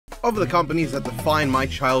Of the companies that define my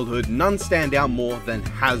childhood, none stand out more than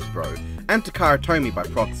Hasbro, and Takara Tomy by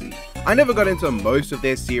proxy. I never got into most of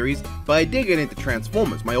their series, but I did get into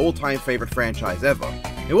Transformers, my all-time favourite franchise ever.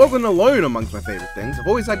 It wasn't alone amongst my favourite things. I've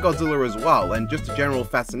always had Godzilla as well, and just a general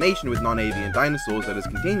fascination with non-avian dinosaurs that has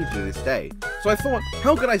continued to this day. So I thought,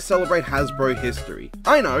 how could I celebrate Hasbro history?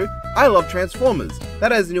 I know, I love Transformers.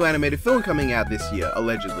 That has a new animated film coming out this year,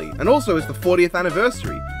 allegedly, and also it's the 40th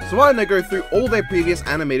anniversary, so why don't I go through all their previous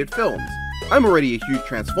animated films? I'm already a huge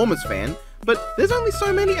Transformers fan, but there's only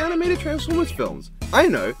so many animated Transformers films. I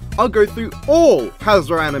know, I'll go through all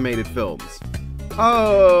Hasbro animated films.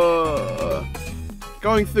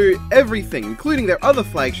 Going through everything, including their other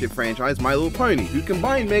flagship franchise, My Little Pony, who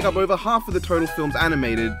combined make up over half of the total films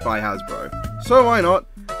animated by Hasbro. So why not?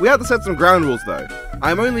 We have to set some ground rules though.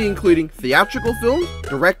 I'm only including theatrical films,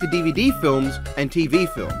 direct-to-DVD films, and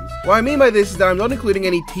TV films. What I mean by this is that I'm not including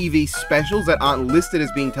any TV specials that aren't listed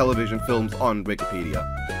as being television films on Wikipedia.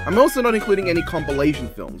 I'm also not including any compilation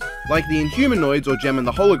films, like the Inhumanoids or Gem and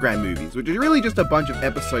the Hologram movies, which are really just a bunch of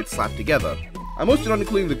episodes slapped together. I'm also not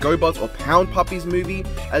including the GoBots or Pound Puppies movie,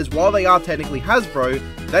 as while they are technically Hasbro,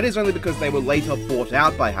 that is only because they were later bought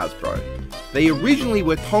out by Hasbro. They originally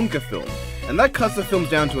were Tonka films, and that cuts the films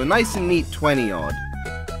down to a nice and neat 20 odd.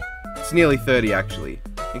 It's nearly 30 actually,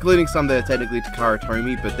 including some that are technically Takara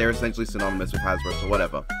Tomy, but they're essentially synonymous with Hasbro, so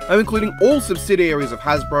whatever. I'm including all subsidiaries of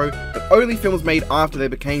Hasbro, but only films made after they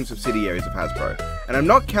became subsidiaries of Hasbro. And I'm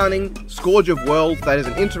not counting Scourge of Worlds, that is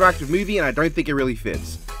an interactive movie and I don't think it really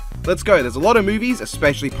fits. Let's go, there's a lot of movies,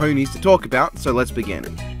 especially ponies, to talk about, so let's begin.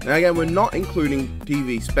 Now again, we're not including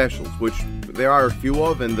TV specials, which there are a few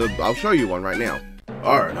of, and I'll show you one right now.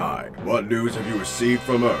 Ironhide, what news have you received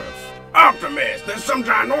from Earth? Optimus, there's some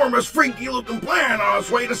ginormous freaky-looking plan on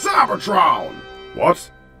its way to Cybertron!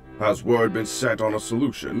 What? Has word been sent on a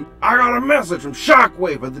solution? I got a message from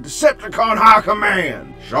Shockwave of the Decepticon High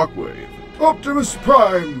Command! Shockwave? Optimus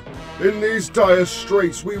Prime! In these dire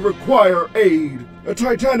straits, we require aid. A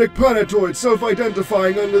titanic planetoid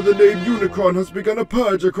self-identifying under the name Unicron has begun a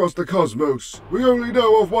purge across the cosmos. We only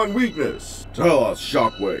know of one weakness. Tell us,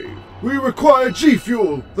 Shockwave. We require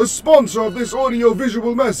G-Fuel, the sponsor of this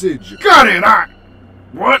audio-visual message. Got it,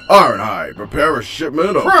 What? Ironhide, prepare a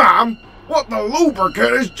shipment of... Prime? What the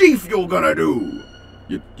lubricant is G-Fuel gonna do?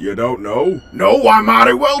 You don't know? No, I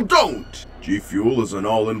mighty well don't. G-Fuel is an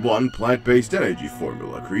all-in-one plant-based energy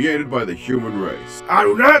formula created by the human race. I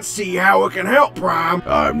do not see how it can help, Prime.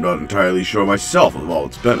 I'm not entirely sure myself of all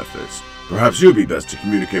its benefits. Perhaps you'd be best to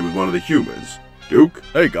communicate with one of the humans. Duke?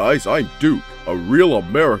 Hey guys, I'm Duke, a real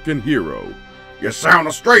American hero. You sound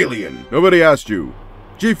Australian. Nobody asked you.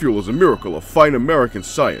 G-Fuel is a miracle of fine American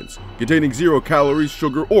science, containing 0 calories,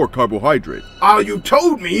 sugar, or carbohydrate. All you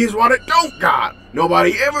told me is what it don't got.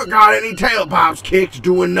 Nobody ever got any tailpipes kicked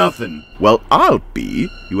doing nothing. Well, I'll be.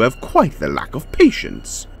 You have quite the lack of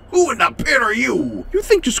patience. Who in the pit are you? You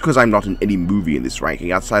think just because I'm not in any movie in this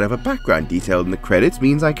ranking outside of a background detailed in the credits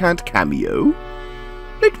means I can't cameo?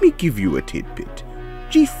 Let me give you a tidbit.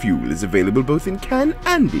 G-Fuel is available both in can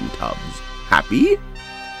and in tubs. Happy?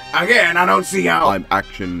 Again, I don't see how... I'm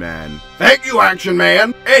Action Man. Thank you, Action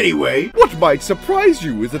Man. Anyway... What might surprise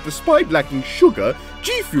you is that despite lacking sugar,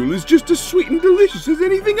 G-Fuel is just as sweet and delicious as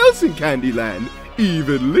anything else in Candyland,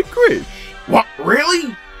 even licorice. What,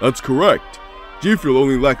 really? That's correct. G-Fuel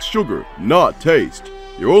only lacks sugar, not taste.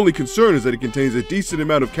 Your only concern is that it contains a decent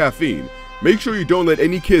amount of caffeine. Make sure you don't let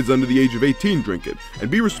any kids under the age of 18 drink it,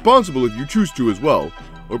 and be responsible if you choose to as well.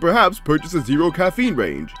 Or perhaps purchase a 0 caffeine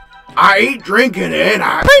range. I ain't drinking it,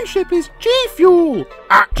 Friendship is G-Fuel!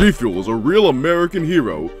 G-Fuel is a real American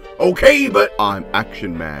hero. Okay, but... I'm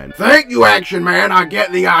Action Man. Thank you, Action Man, I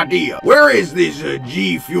get the idea. Where is this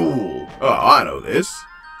G-Fuel? Oh, I know this.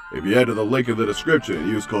 If you head to the link in the description and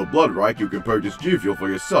use code BLOODRIGHT, you can purchase G-Fuel for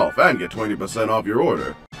yourself and get 20% off your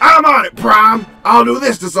order. I'm on it, Prime! I'll do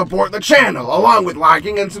this to support the channel, along with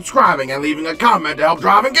liking and subscribing and leaving a comment to help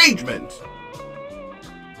drive engagement.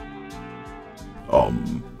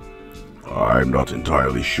 I'm not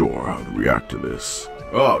entirely sure how to react to this.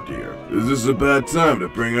 Oh dear, is this a bad time to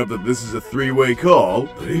bring up that this is a 3-way call?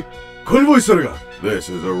 This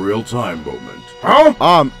is a real-time moment. Huh?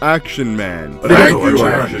 I'm Action Man. Thank you,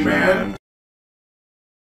 Action Man.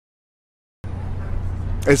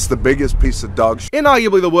 It's the biggest piece of dog shit.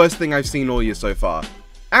 Inarguably the worst thing I've seen all year so far.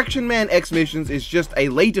 Action Man X Missions is just a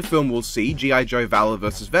later film we'll see, G.I. Joe Valor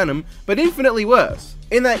vs. Venom, but infinitely worse.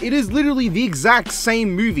 In that it is literally the exact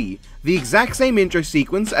same movie, the exact same intro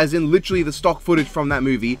sequence, as in literally the stock footage from that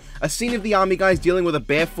movie, a scene of the army guys dealing with a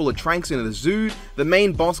bear full of tranks in the zoo, the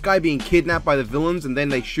main boss guy being kidnapped by the villains and then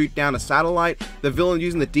they shoot down a satellite, the villain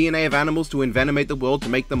using the DNA of animals to envenomate the world to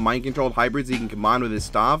make them mind-controlled hybrids he can command with his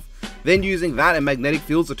staff, then using that and magnetic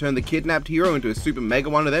fields to turn the kidnapped hero into a super mega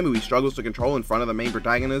one of them who he struggles to control in front of the main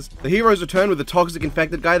protagonist. The heroes return with the toxic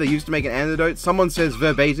infected guy they used to make an antidote, someone says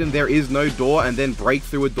verbatim there is no door and then break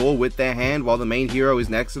through a door with their hand while the main hero is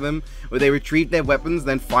next to them, where they retrieve their weapons,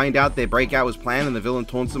 then find out their breakout was planned and the villain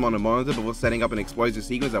taunts them on a monitor before setting up an explosive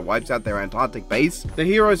sequence that wipes out their Antarctic base. The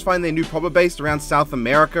heroes find their new proper base around South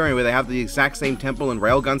America and where they have the exact same temple and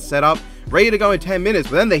railguns set up, ready to go in 10 minutes,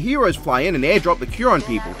 but then the heroes fly in and airdrop the cure on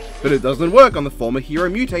people. But it doesn't work on the former hero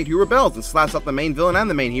mutate who rebels and slaps up the main villain and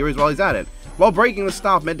the main heroes while he's at it, while breaking the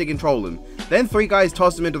staff meant to control him. Then 3 guys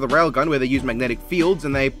toss him into the railgun where they use magnetic fields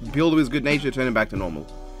and they appeal to his good nature to turn him back to normal.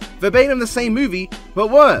 Verbatim the same movie,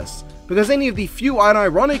 but worse. Because any of the few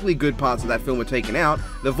unironically good parts of that film were taken out,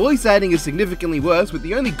 the voice acting is significantly worse, with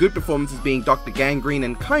the only good performances being Dr. Gangrene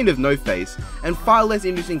and kind of No-Face, and far less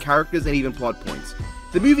interesting characters and even plot points.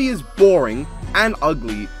 The movie is boring, and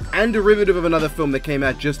ugly, and derivative of another film that came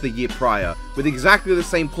out just the year prior, with exactly the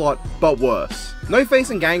same plot, but worse. No-Face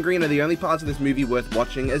and Gangrene are the only parts of this movie worth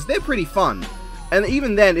watching, as they're pretty fun. And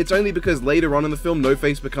even then, it's only because later on in the film,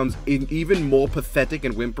 No-Face becomes even more pathetic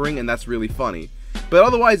and whimpering, and that's really funny. But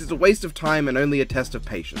otherwise, it's a waste of time and only a test of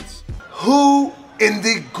patience. Who in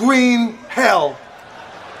the green hell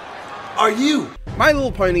are you? My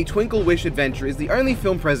Little Pony Twinkle Wish Adventure is the only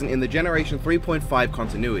film present in the Generation 3.5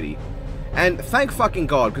 continuity. And thank fucking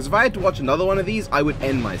god, because if I had to watch another one of these, I would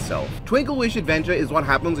end myself. Twinkle Wish Adventure is what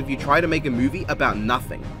happens if you try to make a movie about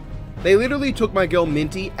nothing. They literally took my girl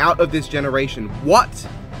Minty out of this generation. What?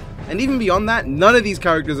 And even beyond that, none of these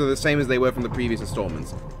characters are the same as they were from the previous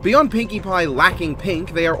installments. Beyond Pinkie Pie lacking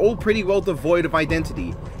pink, they are all pretty well devoid of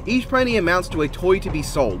identity. Each pony amounts to a toy to be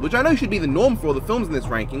sold, which I know should be the norm for all the films in this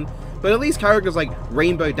ranking, but at least characters like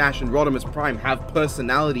Rainbow Dash and Rodimus Prime have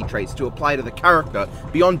personality traits to apply to the character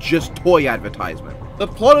beyond just toy advertisement. The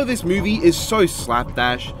plot of this movie is so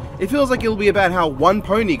slapdash. It feels like it'll be about how one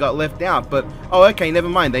pony got left out, but oh okay, never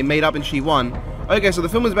mind, they made up and she won. Okay, so the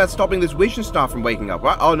film is about stopping this wishing star from waking up,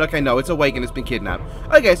 right? Oh, okay, no, it's awake and it's been kidnapped.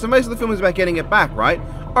 Okay, so most of the film is about getting it back, right?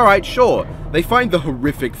 Alright, sure. They find the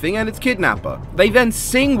horrific thing and it's kidnapper. They then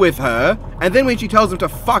sing with her, and then when she tells them to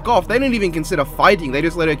fuck off, they don't even consider fighting, they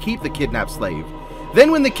just let her keep the kidnapped slave.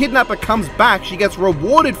 Then when the kidnapper comes back, she gets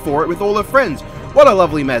rewarded for it with all her friends. What a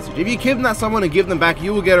lovely message. If you kidnap someone and give them back,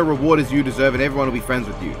 you will get a reward as you deserve and everyone will be friends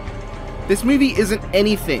with you. This movie isn't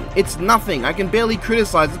anything. It's nothing. I can barely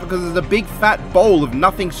criticize it because it's a big fat bowl of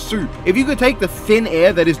nothing soup. If you could take the thin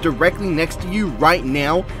air that is directly next to you right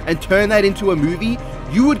now and turn that into a movie,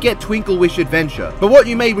 you would get Twinkle Wish Adventure. But what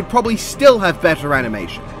you made would probably still have better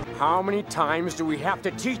animation. How many times do we have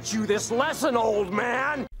to teach you this lesson, old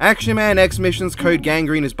man? Action Man X Missions Code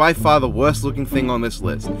Gangrene is by far the worst looking thing on this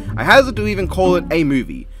list. I hazard to even call it a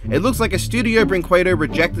movie. It looks like a Studio Brinquedo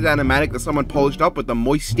rejected animatic that someone polished up with the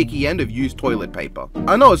moist sticky end of used toilet paper.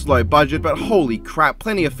 I know it's low budget, but holy crap,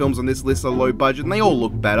 plenty of films on this list are low budget and they all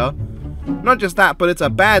look better. Not just that, but it's a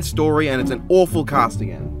bad story and it's an awful cast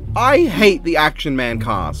again. I hate the Action Man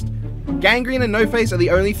cast. Gangrene and No-Face are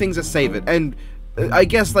the only things that save it, and I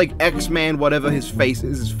guess like X-Man, whatever his face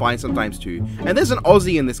is fine sometimes too. And there's an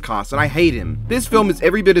Aussie in this cast, and I hate him. This film is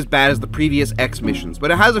every bit as bad as the previous X missions,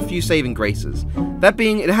 but it has a few saving graces. That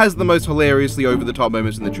being, it has the most hilariously over-the-top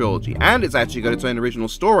moments in the trilogy, and it's actually got its own original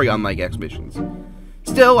story unlike X missions.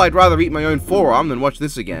 Still, I'd rather eat my own forearm than watch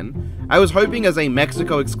this again. I was hoping as a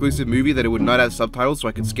Mexico exclusive movie that it would not have subtitles so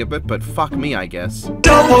I could skip it, but fuck me, I guess.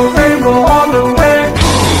 Double rainbow on the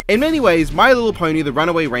way. In many ways, My Little Pony The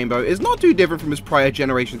Runaway Rainbow is not too different from his prior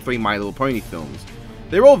Generation 3 My Little Pony films.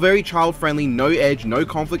 They're all very child-friendly, no-edge,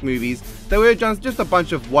 no-conflict movies that were just a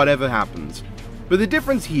bunch of whatever happens. But the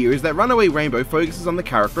difference here is that Runaway Rainbow focuses on the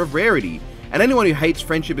character of Rarity, and anyone who hates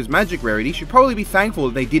Friendship is Magic Rarity should probably be thankful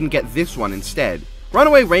that they didn't get this one instead.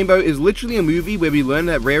 Runaway Rainbow is literally a movie where we learn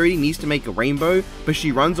that Rarity needs to make a rainbow, but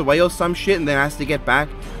she runs away or some shit and then has to get back,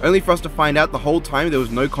 only for us to find out the whole time there was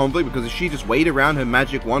no conflict because she just waved around her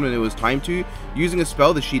magic wand when it was time to, using a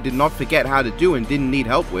spell that she did not forget how to do and didn't need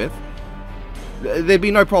help with. There'd be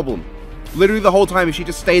no problem. Literally the whole time if she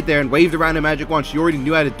just stayed there and waved around her magic wand, she already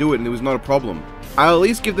knew how to do it and it was not a problem. I'll at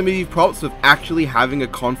least give the movie props of actually having a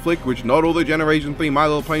conflict, which not all the Generation 3 My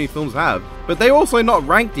Little Pony films have, but they're also not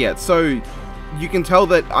ranked yet, so you can tell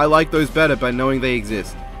that I like those better by knowing they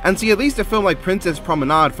exist. And see, at least a film like Princess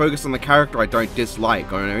Promenade focused on the character I don't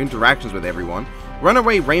dislike, or her interactions with everyone.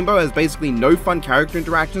 Runaway Rainbow has basically no fun character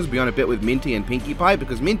interactions beyond a bit with Minty and Pinkie Pie,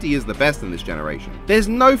 because Minty is the best in this generation. There's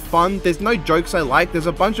no fun, there's no jokes I like, there's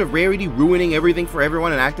a bunch of Rarity ruining everything for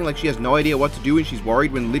everyone and acting like she has no idea what to do and she's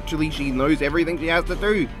worried when literally she knows everything she has to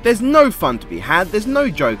do. There's no fun to be had, there's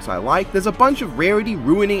no jokes I like, there's a bunch of Rarity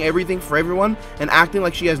ruining everything for everyone and acting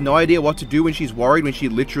like she has no idea what to do when she's worried when she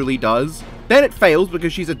literally does. Then it fails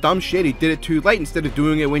because she's a dumb shit who did it too late instead of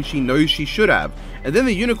doing it when she knows she should have. And then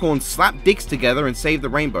the unicorns slap dicks together and save the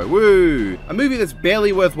rainbow. Woo! A movie that's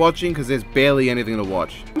barely worth watching because there's barely anything to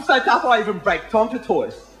watch. I'm so tough I even break Tonka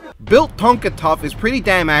toys. Built Tonka Tough is pretty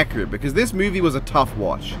damn accurate because this movie was a tough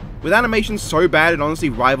watch. With animation so bad it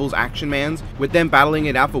honestly rivals Action Man's, with them battling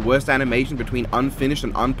it out for worst animation between unfinished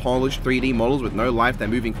and unpolished 3D models with no life that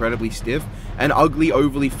move incredibly stiff, and ugly,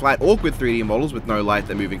 overly flat, awkward 3D models with no life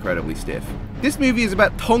that move incredibly stiff. This movie is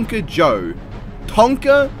about Tonka Joe.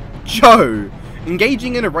 Tonka Joe!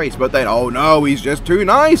 Engaging in a race, but then, oh no, he's just too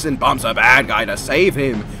nice and bumps a bad guy to save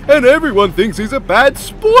him, and everyone thinks he's a bad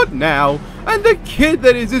sport now, and the kid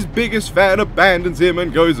that is his biggest fan abandons him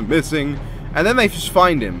and goes missing, and then they just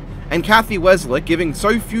find him. And Kathy Weslick, giving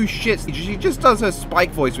so few shits, she just does her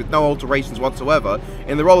Spike voice with no alterations whatsoever,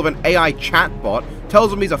 in the role of an AI chatbot,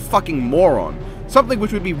 tells him he's a fucking moron. Something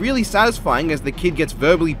which would be really satisfying as the kid gets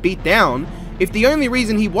verbally beat down, if the only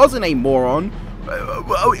reason he wasn't a moron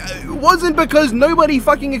wasn't because nobody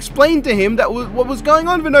fucking explained to him that what was going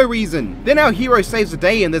on for no reason. Then our hero saves the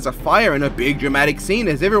day and there's a fire and a big dramatic scene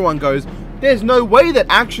as everyone goes, there's no way that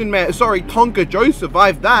Tonka Joe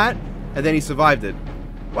survived that, and then he survived it.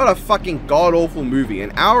 What a fucking god-awful movie,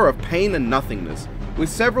 an hour of pain and nothingness, with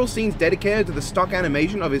several scenes dedicated to the stock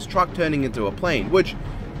animation of his truck turning into a plane, which,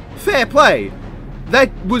 fair play,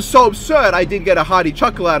 that was so absurd I did get a hearty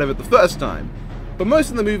chuckle out of it the first time. But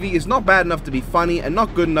most of the movie is not bad enough to be funny and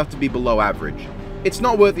not good enough to be below average. It's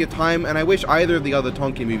not worth your time, and I wish either of the other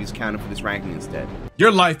Tonka movies counted for this ranking instead.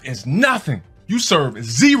 Your life is nothing! You serve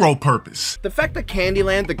zero purpose! The fact that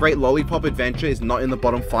Candyland, The Great Lollipop Adventure is not in the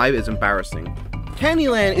bottom 5 is embarrassing.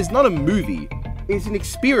 Candyland is not a movie, it's an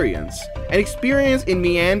experience in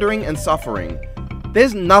meandering and suffering.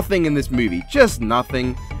 There's nothing in this movie, just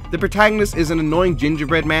nothing. The protagonist is an annoying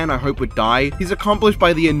gingerbread man I hope would die. He's accomplished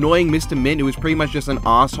by the annoying Mr. Mint, who is pretty much just an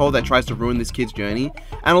asshole that tries to ruin this kid's journey,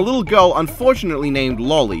 and a little girl unfortunately named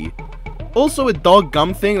Lolly. Also a dog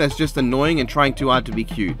gum thing that's just annoying and trying too hard to be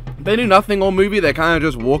cute. They do nothing all movie, they kind of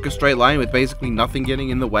just walk a straight line with basically nothing getting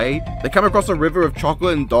in the way. They come across a river of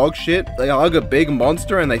chocolate and dog shit, they hug a big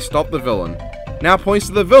monster, and they stop the villain. Now points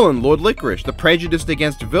to the villain, Lord Licorice, the prejudiced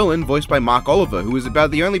against villain voiced by Mark Oliver, who is about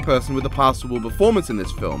the only person with a passable performance in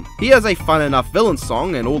this film. He has a fun enough villain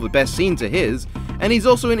song, and all the best scenes are his, and he's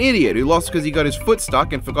also an idiot who lost because he got his foot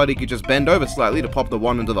stuck and forgot he could just bend over slightly to pop the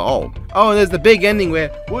wand into the hole. Oh, and there's the big ending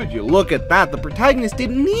where, would you look at that, the protagonist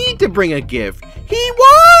didn't need to bring a gift. He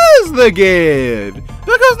was the gift!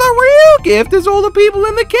 Because the real gift is all the people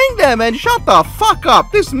in the kingdom, and shut the fuck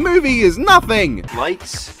up, this movie is nothing!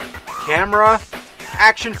 Lights, camera,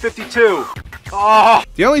 action 52. Oh.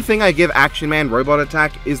 The only thing I give Action Man Robot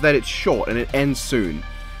Attack is that it's short and it ends soon.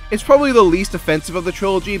 It's probably the least offensive of the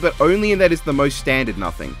trilogy, but only in that it's the most standard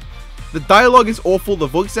nothing. The dialogue is awful, the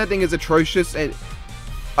voice acting is atrocious, and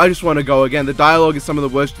I just want to go again, the dialogue is some of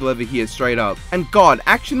the worst you'll ever hear, straight up. And god,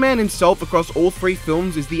 Action Man himself across all 3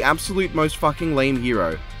 films is the absolute most fucking lame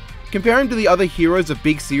hero. Compare him to the other heroes of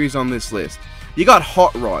big series on this list. You got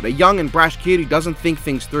Hot Rod, a young and brash kid who doesn't think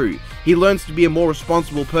things through. He learns to be a more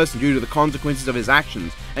responsible person due to the consequences of his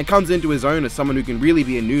actions, and comes into his own as someone who can really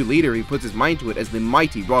be a new leader who puts his mind to it as the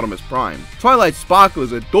mighty Rodimus Prime. Twilight Sparkle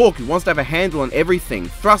is a dork who wants to have a handle on everything,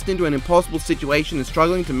 thrust into an impossible situation and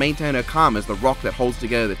struggling to maintain her calm as the rock that holds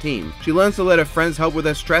together the team. She learns to let her friends help with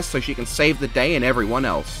her stress so she can save the day and everyone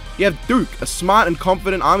else. You have Duke, a smart and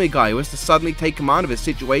confident army guy who has to suddenly take command of a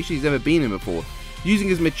situation he's never been in before, using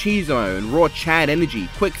his machismo and raw Chad energy,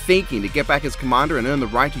 quick thinking to get back his commander and earn the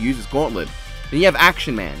right to use his gauntlet. Then you have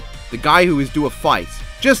Action Man, the guy who is due a fight.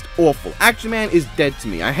 Just awful. Action Man is dead to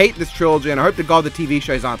me. I hate this trilogy and I hope to god the TV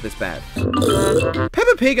shows aren't this bad.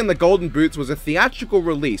 Peppa Pig and the Golden Boots was a theatrical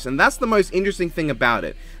release, and that's the most interesting thing about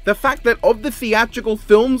it. The fact that of the theatrical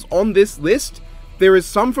films on this list, there is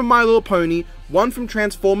some from My Little Pony, 1 from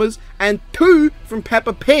Transformers, and 2 from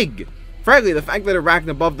Peppa Pig. Frankly, the fact that it ranked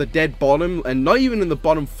above the dead bottom, and not even in the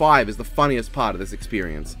bottom 5, is the funniest part of this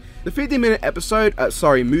experience. The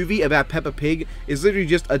 50-minute movie about Peppa Pig is literally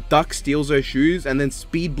just a duck steals her shoes and then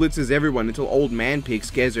speed blitzes everyone until old man pig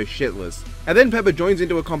scares her shitless. And then Peppa joins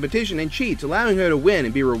into a competition and cheats, allowing her to win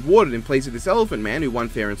and be rewarded in place of this elephant man who won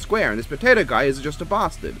fair and square, and this potato guy is just a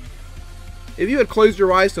bastard. If you had closed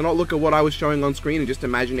your eyes to not look at what I was showing on screen and just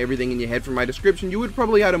imagine everything in your head from my description, you would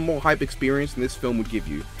probably have a more hype experience than this film would give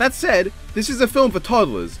you. That said, this is a film for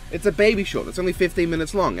toddlers. It's a baby short that's only 15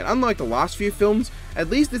 minutes long, and unlike the last few films, at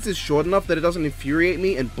least this is short enough that it doesn't infuriate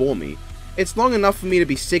me and bore me. It's long enough for me to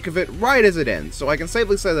be sick of it right as it ends, so I can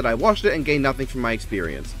safely say that I watched it and gained nothing from my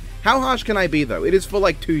experience. How harsh can I be though? It is for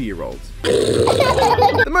like 2-year-olds.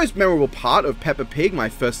 The most memorable part of Peppa Pig, my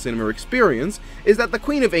first cinema experience, is that the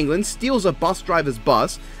Queen of England steals a bus driver's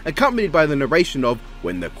bus, accompanied by the narration of,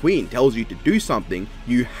 "When the Queen tells you to do something,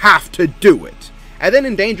 you have to do it," and then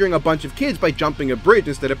endangering a bunch of kids by jumping a bridge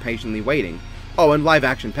instead of patiently waiting. Oh, and live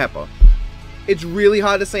action Peppa. It's really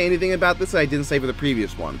hard to say anything about this that I didn't say for the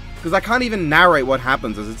previous one, because I can't even narrate what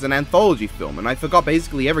happens as it's an anthology film and I forgot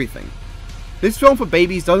basically everything. This film for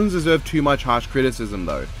babies doesn't deserve too much harsh criticism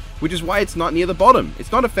though, which is why it's not near the bottom.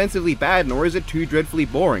 It's not offensively bad, nor is it too dreadfully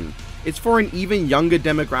boring. It's for an even younger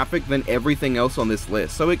demographic than everything else on this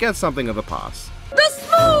list, so it gets something of a pass. The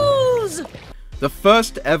Smooths! The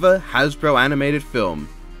first ever Hasbro animated film.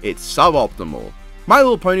 It's suboptimal. My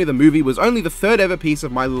Little Pony the movie was only the third ever piece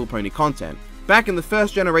of My Little Pony content, back in the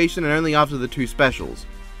first generation and only after the 2 specials.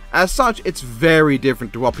 As such, it's very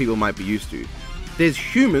different to what people might be used to. There's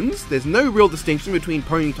humans, there's no real distinction between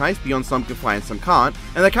pony types beyond some can fly and some can't,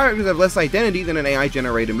 and the characters have less identity than an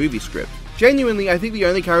AI-generated movie script. Genuinely, I think the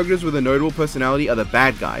only characters with a notable personality are the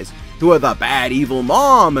bad guys, who are the bad evil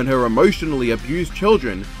mom and her emotionally abused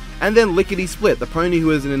children, and then Lickety Split, the pony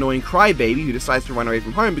who is an annoying crybaby who decides to run away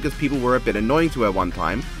from home because people were a bit annoying to her one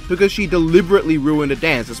time, because she deliberately ruined a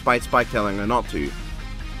dance despite Spike telling her not to.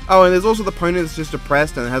 Oh, and there's also the pony that's just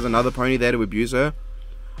depressed and has another pony there to abuse her.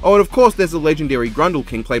 Oh, and of course there's the legendary Grundle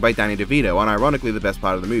King played by Danny DeVito, unironically the best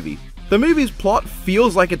part of the movie. The movie's plot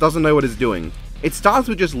feels like it doesn't know what it's doing. It starts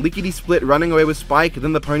with just Lickety Split running away with Spike,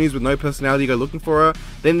 then the ponies with no personality go looking for her,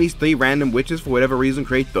 then these 3 random witches for whatever reason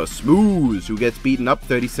create the Smooths, who gets beaten up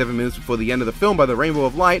 37 minutes before the end of the film by the Rainbow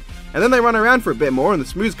of Light, and then they run around for a bit more and the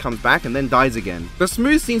Smooths comes back and then dies again. The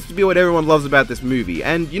Smooths seems to be what everyone loves about this movie,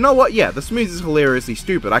 and you know what, yeah, the Smooths is hilariously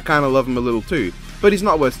stupid, I kinda love him a little too, but he's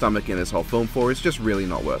not worth stomaching this whole film for, it's just really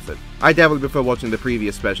not worth it. I definitely prefer watching the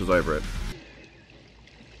previous specials over it.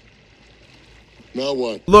 Now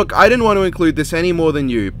what? Look, I didn't want to include this any more than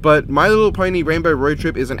you, but My Little Pony Rainbow Road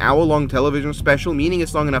Trip is an hour-long television special, meaning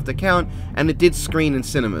it's long enough to count, and it did screen in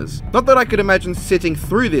cinemas. Not that I could imagine sitting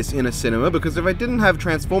through this in a cinema, because if I didn't have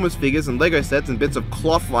Transformers figures and Lego sets and bits of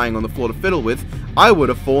cloth lying on the floor to fiddle with, I would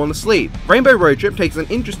have fallen asleep. Rainbow Road Trip takes an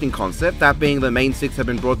interesting concept, that being the main 6 have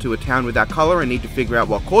been brought to a town without color and need to figure out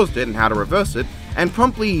what caused it and how to reverse it, and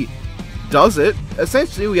promptly does it.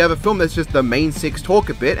 Essentially, we have a film that's just the main 6 talk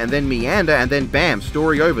a bit, and then meander, and then bam,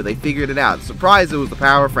 story over, they figured it out. Surprise, it was the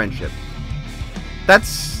power of friendship.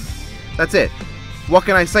 That's it. What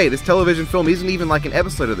can I say? This television film isn't even like an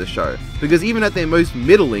episode of the show, because even at their most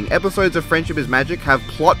middling, episodes of Friendship is Magic have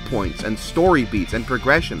plot points, and story beats, and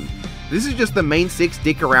progression. This is just the main 6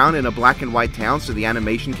 dick around in a black and white town so the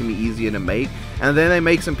animation can be easier to make, and then they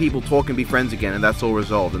make some people talk and be friends again, and that's all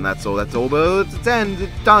resolved, and that's all, but it's end,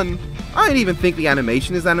 it's done. I don't even think the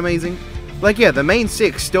animation is that amazing. Like, yeah, the main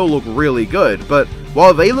 6 still look really good, but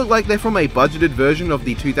while they look like they're from a budgeted version of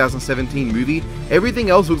the 2017 movie, everything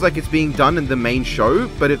else looks like it's being done in the main show,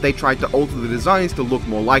 but if they tried to alter the designs to look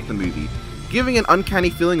more like the movie, giving an uncanny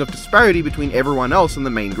feeling of disparity between everyone else in the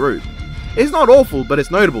main group. It's not awful, but it's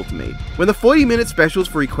notable to me. When the 40-minute specials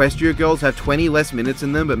for Equestria Girls have 20 less minutes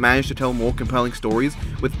in them but manage to tell more compelling stories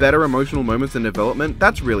with better emotional moments and development,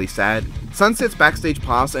 that's really sad. Sunset's Backstage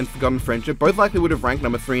Pass and Forgotten Friendship both likely would have ranked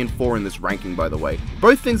number 3 and 4 in this ranking, by the way.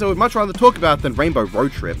 Both things I would much rather talk about than Rainbow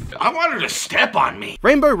Road Trip. I wanted to step on me.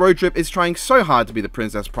 Rainbow Road Trip is trying so hard to be the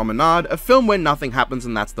Princess Promenade, a film where nothing happens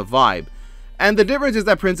and that's the vibe. And the difference is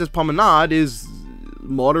that Princess Promenade is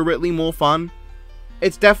moderately more fun.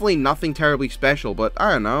 It's definitely nothing terribly special, but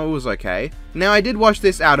I don't know, it was okay. Now, I did watch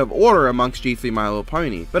this out of order amongst G3 My Little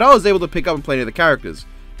Pony, but I was able to pick up on plenty of the characters.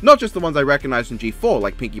 Not just the ones I recognized from G4,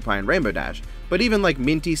 like Pinkie Pie and Rainbow Dash, but even like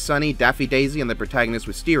Minty, Sunny, Daffy Daisy, and the protagonist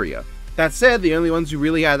Wisteria. That said, the only ones who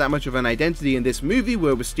really had that much of an identity in this movie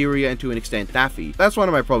were Wisteria and to an extent Daffy. That's one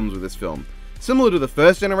of my problems with this film. Similar to the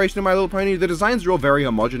first generation of My Little Pony, the designs are all very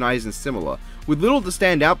homogenized and similar, with little to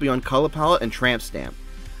stand out beyond color palette and tramp stamp.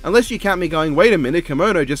 Unless you count me going, wait a minute,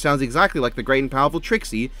 Kimono just sounds exactly like the great and powerful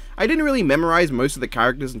Trixie. I didn't really memorize most of the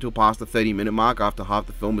characters until past the 30-minute mark after half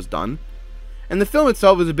the film was done. And the film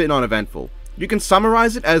itself is a bit uneventful. You can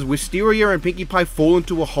summarize it as Wisteria and Pinkie Pie fall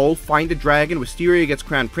into a hole, find a dragon, Wisteria gets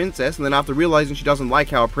crowned princess, and then after realizing she doesn't like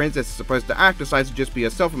how a princess is supposed to act, decides to just be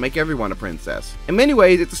herself and make everyone a princess. In many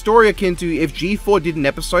ways, it's a story akin to if G4 did an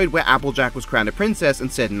episode where Applejack was crowned a princess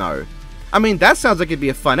and said no. I mean, that sounds like it'd be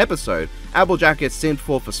a fun episode. Applejack gets simped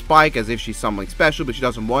for Spike as if she's something special, but she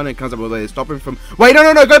doesn't want it and comes up with a way to stop him from— wait,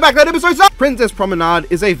 no, go back, that episode's up! Princess Promenade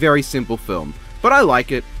is a very simple film, but I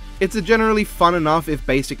like it. It's a generally fun enough, if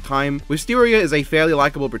basic time. Wisteria is a fairly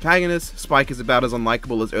likable protagonist, Spike is about as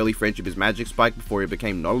unlikable as early Friendship is Magic Spike before he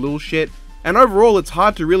became not a little shit, and overall it's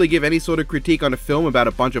hard to really give any sort of critique on a film about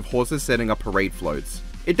a bunch of horses setting up parade floats.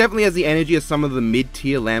 It definitely has the energy of some of the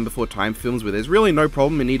mid-tier Land Before Time films where there's really no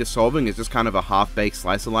problem in need of solving, it's just kind of a half-baked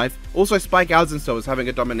slice of life. Also, Spike Alzenstow is having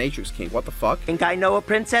a dominatrix kink, what the fuck? Think I know a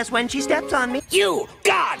princess when she steps on me? You!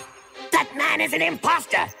 God! That man is an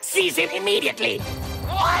imposter! Seize him immediately!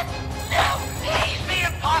 What? No! He's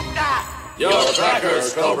the imposter! Your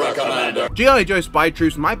trackers, Cobra Commander! G.I. Joe Spy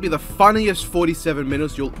Troops might be the funniest 47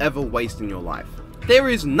 minutes you'll ever waste in your life. There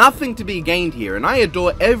is nothing to be gained here, and I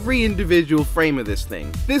adore every individual frame of this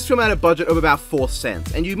thing. This film had a budget of about 4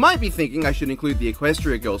 cents, and you might be thinking I should include the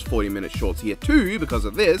Equestria Girls 40-minute shorts here too, because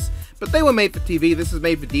of this, but they were made for TV, this is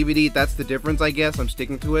made for DVD, that's the difference I guess, I'm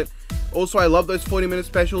sticking to it. Also, I love those 40-minute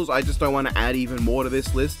specials, I just don't want to add even more to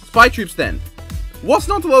this list. Spy Troops then. What's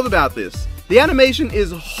not to love about this? The animation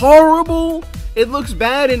is horrible, it looks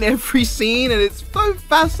bad in every scene, and it's so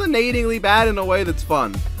fascinatingly bad in a way that's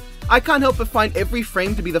fun. I can't help but find every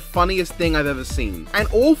frame to be the funniest thing I've ever seen. And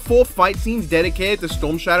all 4 fight scenes dedicated to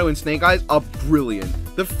Storm Shadow and Snake Eyes are brilliant.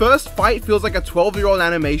 The first fight feels like a 12-year-old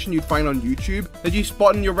animation you'd find on YouTube that you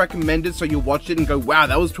spot in your recommended so you watch it and go, wow,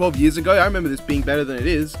 that was 12 years ago, I remember this being better than it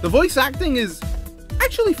is. The voice acting is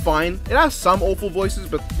actually fine. It has some awful voices,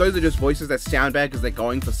 but those are just voices that sound bad because they're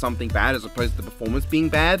going for something bad as opposed to the performance being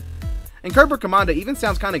bad. And Cobra Commander even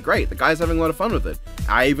sounds kinda great, the guy's having a lot of fun with it.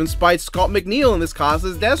 I even spied Scott McNeil in this cast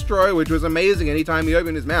as Destro, which was amazing anytime he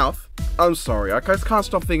opened his mouth. I'm sorry, I just can't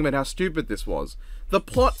stop thinking about how stupid this was. The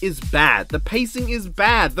plot is bad, the pacing is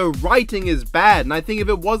bad, the writing is bad, and I think if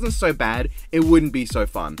it wasn't so bad, it wouldn't be so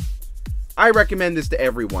fun. I recommend this to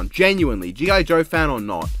everyone, genuinely, G.I. Joe fan or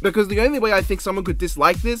not, because the only way I think someone could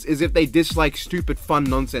dislike this is if they dislike stupid fun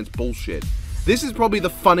nonsense bullshit. This is probably the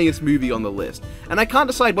funniest movie on the list, and I can't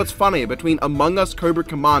decide what's funnier between Among Us Cobra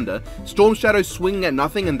Commander, Storm Shadow swinging at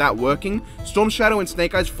nothing and that working, Storm Shadow and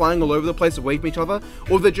Snake Eyes flying all over the place away from each other,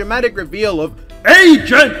 or the dramatic reveal of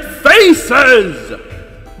Agent Faces!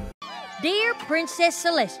 Dear Princess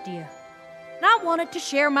Celestia, I wanted to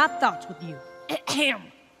share my thoughts with you. Ahem.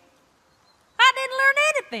 I didn't learn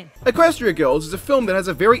anything. Equestria Girls is a film that has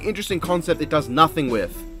a very interesting concept it does nothing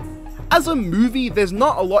with. As a movie, there's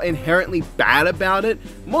not a lot inherently bad about it,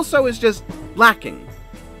 more so it's just lacking.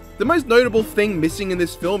 The most notable thing missing in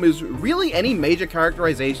this film is really any major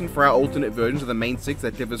characterization for our alternate versions of the main 6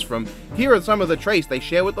 that differs from here are some of the traits they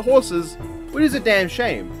share with the horses, which is a damn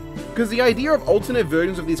shame. Because the idea of alternate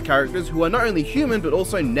versions of these characters who are not only human but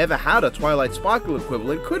also never had a Twilight Sparkle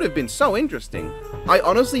equivalent could have been so interesting. I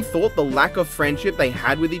honestly thought the lack of friendship they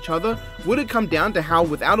had with each other would have come down to how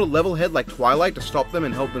without a level head like Twilight to stop them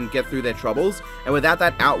and help them get through their troubles, and without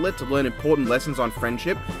that outlet to learn important lessons on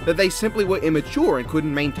friendship, that they simply were immature and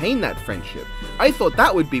couldn't maintain that friendship. I thought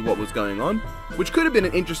that would be what was going on, which could have been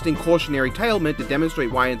an interesting cautionary tale meant to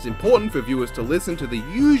demonstrate why it's important for viewers to listen to the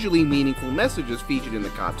usually meaningful messages featured in the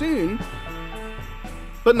cartoon,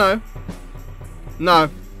 but no,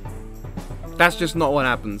 that's just not what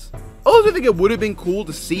happens. I also think it would have been cool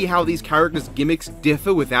to see how these characters' gimmicks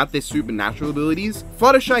differ without their supernatural abilities.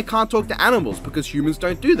 Fluttershy can't talk to animals because humans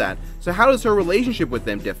don't do that, so how does her relationship with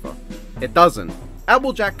them differ? It doesn't.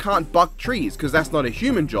 Applejack can't buck trees because that's not a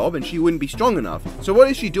human job and she wouldn't be strong enough, so what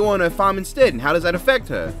does she do on her farm instead and how does that affect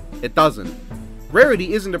her? It doesn't.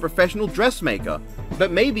 Rarity isn't a professional dressmaker,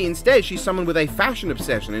 but maybe instead she's someone with a fashion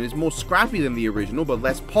obsession and is more scrappy than the original but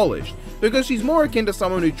less polished, because she's more akin to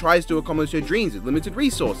someone who tries to accomplish her dreams with limited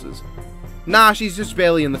resources. Nah, she's just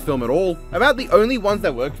barely in the film at all. About the only ones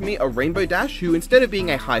that work for me are Rainbow Dash, who instead of being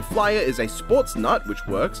a high flyer is a sports nut, which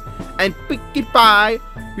works, and Pinkie Pie,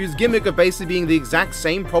 whose gimmick of basically being the exact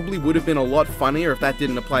same probably would have been a lot funnier if that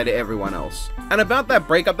didn't apply to everyone else. And about that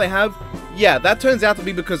breakup they have, yeah, that turns out to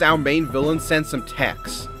be because our main villain sent some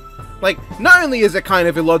texts. Like, not only is it kind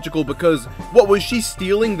of illogical because, what, was she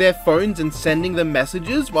stealing their phones and sending them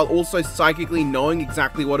messages while also psychically knowing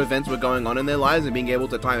exactly what events were going on in their lives and being able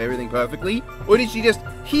to time everything perfectly? Or did she just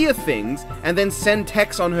hear things and then send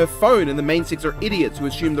texts on her phone and the main six are idiots who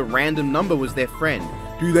assume the random number was their friend?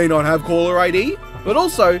 Do they not have caller ID? But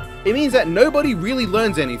also, it means that nobody really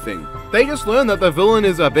learns anything. They just learn that the villain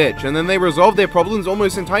is a bitch, and then they resolve their problems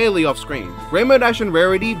almost entirely off screen. Rainbow Dash and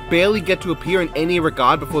Rarity barely get to appear in any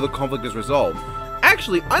regard before the conflict is resolved.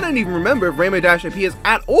 Actually, I don't even remember if Rainbow Dash appears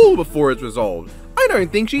at all before it's resolved. I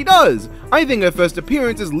don't think she does. I think her first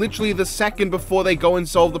appearance is literally the second before they go and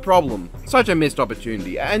solve the problem. Such a missed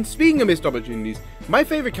opportunity. And speaking of missed opportunities, my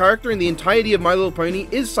favorite character in the entirety of My Little Pony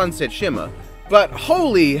is Sunset Shimmer. But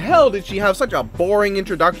holy hell did she have such a boring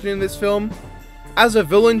introduction in this film. As a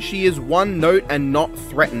villain, she is one note and not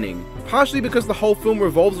threatening. Partially because the whole film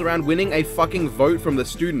revolves around winning a fucking vote from the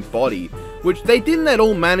student body, which they didn't at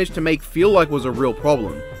all manage to make feel like was a real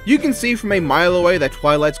problem. You can see from a mile away that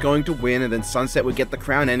Twilight's going to win and then Sunset would get the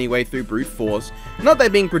crown anyway through brute force. Not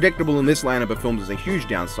that being predictable in this lineup of films is a huge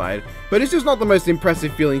downside, but it's just not the most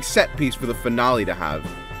impressive feeling set piece for the finale to have.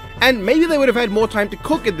 And maybe they would have had more time to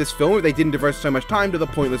cook in this film if they didn't devote so much time to the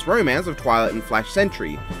pointless romance of Twilight and Flash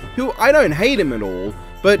Sentry, who I don't hate him at all,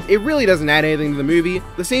 but it really doesn't add anything to the movie.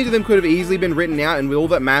 The scenes of them could have easily been written out, and all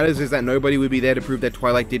that matters is that nobody would be there to prove that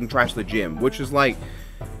Twilight didn't trash the gym, which is like,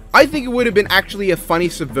 I think it would have been actually a funny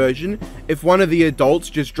subversion if one of the adults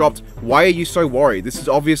just dropped, "Why are you so worried? This is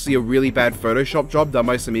obviously a really bad Photoshop job done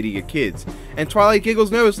by some idiot kids." And Twilight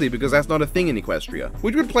giggles nervously because that's not a thing in Equestria,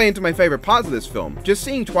 which would play into my favorite parts of this film, just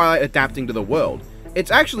seeing Twilight adapting to the world.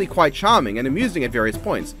 It's actually quite charming and amusing at various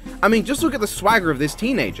points. I mean, just look at the swagger of this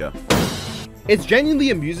teenager. It's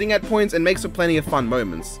genuinely amusing at points and makes for plenty of fun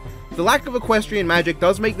moments. The lack of equestrian magic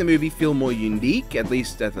does make the movie feel more unique, at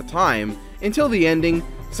least at the time, until the ending.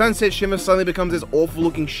 Sunset Shimmer suddenly becomes this awful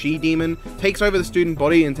looking she-demon, takes over the student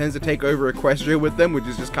body and tends to take over Equestria with them, which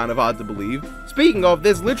is just kind of hard to believe. Speaking of,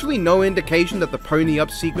 there's literally no indication that the pony up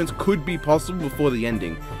sequence could be possible before the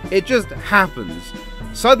ending. It just happens.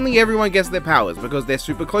 Suddenly everyone gets their powers because they're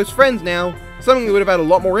super close friends now, something that would have had a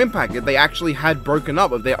lot more impact if they actually had broken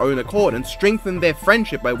up of their own accord and strengthened their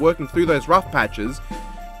friendship by working through those rough patches,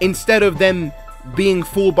 instead of them being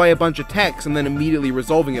fooled by a bunch of techs and then immediately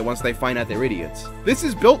resolving it once they find out they're idiots. This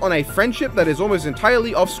is built on a friendship that is almost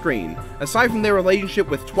entirely off-screen, aside from their relationship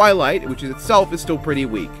with Twilight, which itself is still pretty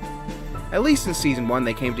weak. At least in Season 1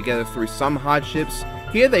 they came together through some hardships.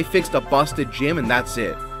 Here they fixed a busted gym and that's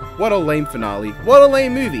it. What a lame finale. What a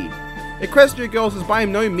lame movie. Equestria Girls is by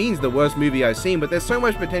no means the worst movie I've seen, but there's so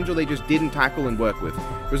much potential they just didn't tackle and work with,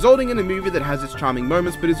 resulting in a movie that has its charming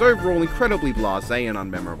moments but is overall incredibly blasé and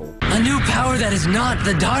unmemorable. A new power that is not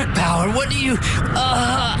the dark power? What do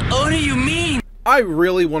you mean? I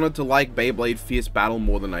really wanted to like Beyblade Fierce Battle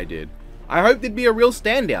more than I did. I hoped it'd be a real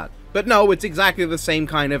standout. But no, it's exactly the same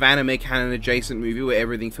kind of anime canon adjacent movie where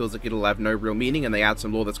everything feels like it'll have no real meaning and they add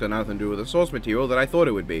some lore that's got nothing to do with the source material that I thought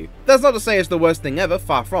it would be. That's not to say it's the worst thing ever,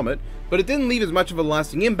 far from it, but it didn't leave as much of a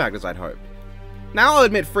lasting impact as I'd hoped. Now I'll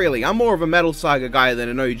admit freely, I'm more of a Metal Saga guy than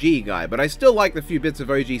an OG guy, but I still like the few bits of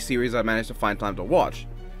OG series I've managed to find time to watch.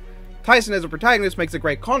 Tyson as a protagonist makes a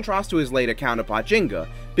great contrast to his later counterpart Jinga,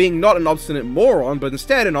 being not an obstinate moron, but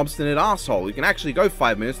instead an obstinate asshole who can actually go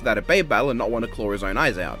 5 minutes without a babe battle and not want to claw his own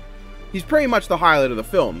eyes out. He's pretty much the highlight of the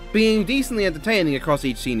film, being decently entertaining across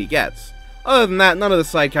each scene he gets. Other than that, none of the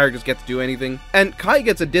side characters get to do anything, and Kai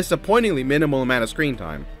gets a disappointingly minimal amount of screen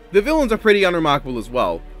time. The villains are pretty unremarkable as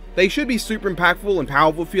well. They should be super impactful and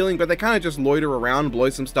powerful feeling, but they kinda just loiter around, blow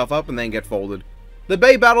some stuff up, and then get folded. The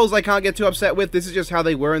Bay battles I can't get too upset with, this is just how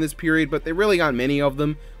they were in this period, but there really aren't many of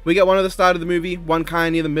them. We get one at the start of the movie, one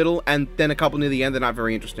kinda near the middle, and then a couple near the end. They're not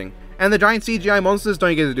very interesting. And the giant CGI monsters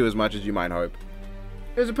don't get to do as much as you might hope.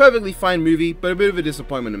 It was a perfectly fine movie, but a bit of a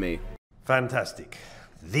disappointment to me. Fantastic.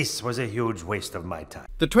 This was a huge waste of my time.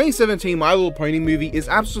 The 2017 My Little Pony movie is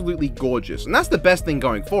absolutely gorgeous, and that's the best thing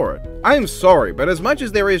going for it. I am sorry, but as much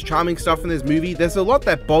as there is charming stuff in this movie, there's a lot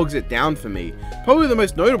that bogs it down for me. Probably the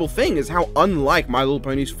most notable thing is how unlike My Little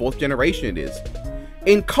Pony's 4th generation it is.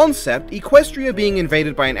 In concept, Equestria being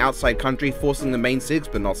invaded by an outside country, forcing the main six,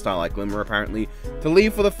 but not Starlight Glimmer apparently, to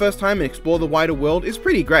leave for the first time and explore the wider world is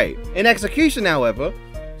pretty great. In execution, however,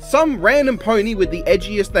 some random pony with the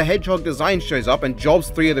edgiest the Hedgehog design shows up and jobs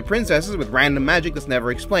 3 of the princesses with random magic that's never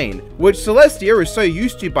explained, which Celestia is so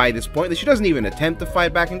used to by this point that she doesn't even attempt to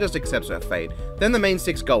fight back and just accepts her fate. Then the main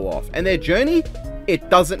six go off, and their journey? It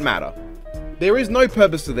doesn't matter. There is no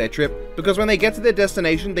purpose to their trip, because when they get to their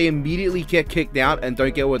destination, they immediately get kicked out and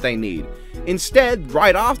don't get what they need. Instead,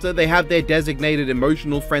 right after, they have their designated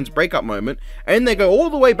emotional friends breakup moment, and they go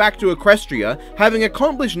all the way back to Equestria, having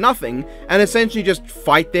accomplished nothing, and essentially just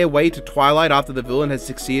fight their way to Twilight after the villain has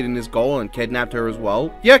succeeded in his goal and kidnapped her as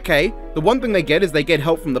well. Yeah, okay, the one thing they get is they get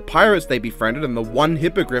help from the pirates they befriended and the one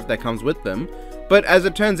hippogriff that comes with them. But as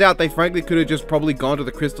it turns out, they frankly could have just probably gone to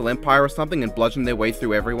the Crystal Empire or something and bludgeoned their way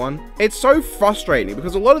through everyone. It's so frustrating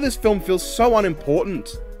because a lot of this film feels so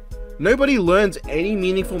unimportant. Nobody learns any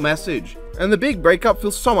meaningful message, and the big breakup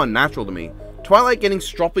feels so unnatural to me. Twilight getting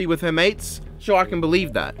stroppy with her mates? Sure, I can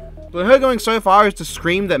believe that. But her going so far as to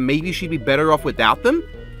scream that maybe she'd be better off without them?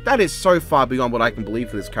 That is so far beyond what I can believe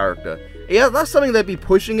for this character. Yeah, that's something they'd be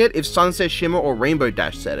pushing it if Sunset Shimmer or Rainbow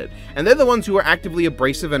Dash said it, and they're the ones who are actively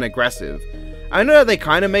abrasive and aggressive. I know they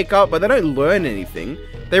kind of make up, but they don't learn anything.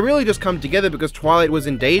 They really just come together because Twilight was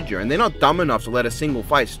in danger, and they're not dumb enough to let a single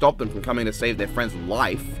fight stop them from coming to save their friend's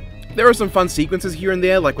life. There are some fun sequences here and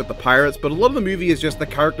there, like with the pirates, but a lot of the movie is just the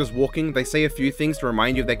characters walking. They say a few things to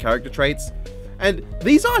remind you of their character traits. And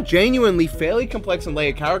these are genuinely fairly complex and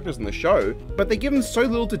layered characters in the show, but they give them so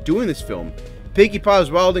little to do in this film. Pinkie Pie's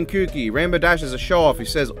wild and kooky, Rainbow Dash is a show-off who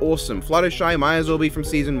says awesome, Fluttershy might as well be from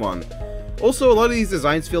season 1. Also, a lot of these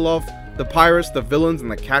designs feel off. The pirates, the villains,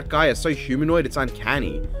 and the cat guy are so humanoid it's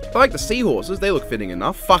uncanny. But like the seahorses, they look fitting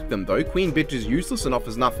enough. Fuck them though, Queen Bitch is useless and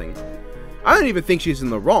offers nothing. I don't even think she's in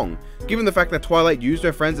the wrong, given the fact that Twilight used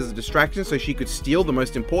her friends as a distraction so she could steal the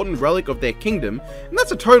most important relic of their kingdom, and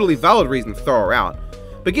that's a totally valid reason to throw her out.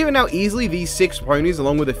 But given how easily these 6 ponies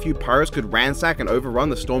along with a few pirates could ransack and overrun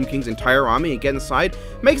the Storm King's entire army and get inside,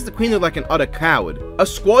 makes the Queen look like an utter coward. A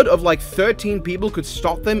squad of like 13 people could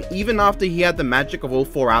stop them even after he had the magic of all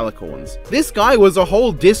 4 alicorns. This guy was a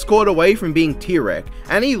whole Discord away from being T-Rex,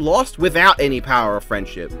 and he lost without any power of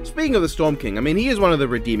friendship. Speaking of the Storm King, I mean, he is one of the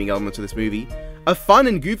redeeming elements of this movie. A fun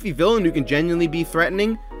and goofy villain who can genuinely be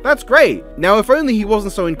threatening? That's great. Now if only he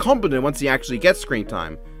wasn't so incompetent once he actually gets screen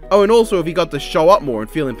time. Oh, and also if he got to show up more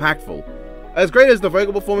and feel impactful. As great as the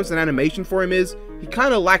vocal performance and animation for him is, he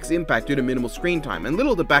kinda lacks impact due to minimal screen time and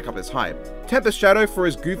little to back up his hype. Tempest Shadow, for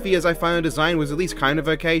as goofy as I find her design, was at least kind of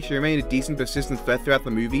okay. She remained a decent persistent threat throughout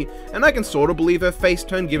the movie, and I can sorta believe her face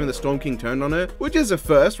turn given the Storm King turned on her, which is a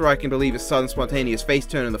first where I can believe a sudden spontaneous face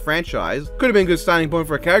turn in the franchise. Could have been a good starting point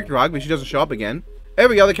for a character arc, but she doesn't show up again.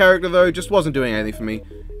 Every other character though just wasn't doing anything for me.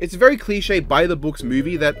 It's a very cliche by the books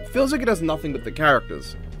movie that feels like it does nothing with the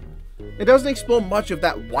characters. It doesn't explore much of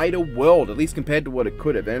that wider world, at least compared to what it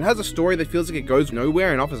could have, and it has a story that feels like it goes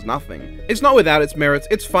nowhere and offers nothing. It's not without its merits,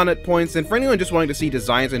 it's fun at points, and for anyone just wanting to see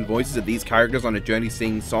designs and voices of these characters on a journey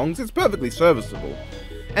singing songs, it's perfectly serviceable.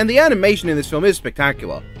 And the animation in this film is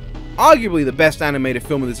spectacular. Arguably the best animated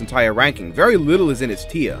film in this entire ranking, very little is in its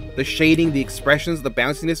tier. The shading, the expressions, the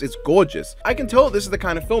bounciness, it's gorgeous. I can tell this is the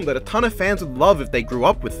kind of film that a ton of fans would love if they grew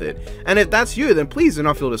up with it, and if that's you, then please do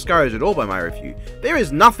not feel discouraged at all by my review. There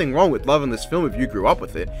is nothing wrong with loving this film if you grew up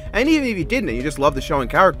with it, and even if you didn't and you just love the show and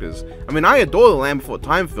characters. I mean, I adore the Land Before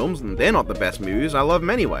Time films, and they're not the best movies, I love them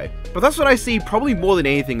anyway. But that's what I see probably more than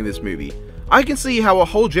anything in this movie. I can see how a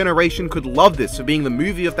whole generation could love this for being the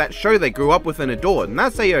movie of that show they grew up with and adored, and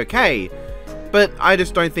that's a-okay, but I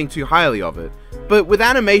just don't think too highly of it. But with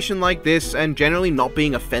animation like this, and generally not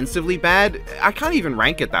being offensively bad, I can't even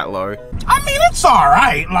rank it that low. I mean, it's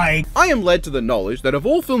alright, like... I am led to the knowledge that of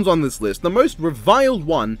all films on this list, the most reviled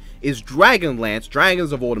one is Dragonlance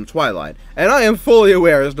Dragons of Autumn Twilight, and I am fully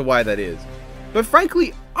aware as to why that is. But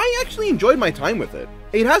frankly, I actually enjoyed my time with it.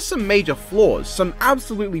 It has some major flaws, some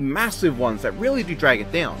absolutely massive ones that really do drag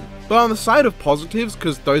it down. But on the side of positives,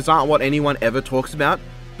 because those aren't what anyone ever talks about,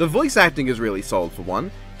 the voice acting is really solid for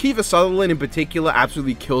one. Kiefer Sutherland in particular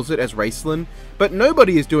absolutely kills it as Raistlin, but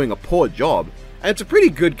nobody is doing a poor job. And it's a pretty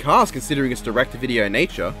good cast considering its direct-to-video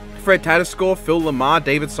nature. Fred Tatasciore, Phil Lamar,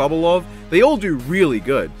 David Sobolov, they all do really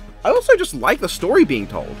good. I also just like the story being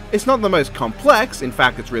told. It's not the most complex, in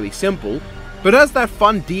fact it's really simple, but it has that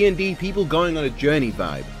fun D&D people going on a journey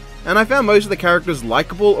vibe. And I found most of the characters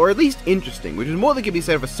likable or at least interesting, which is more than can be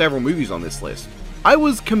said for several movies on this list. I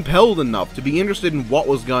was compelled enough to be interested in what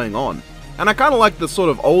was going on, and I kinda liked the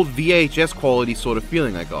sort of old VHS quality sort of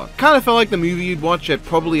feeling I got. Kinda felt like the movie you'd watch at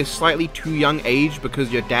probably a slightly too young age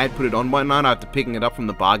because your dad put it on one night after picking it up from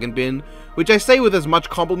the bargain bin, which I say with as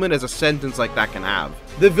much compliment as a sentence like that can have.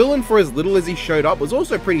 The villain, for as little as he showed up, was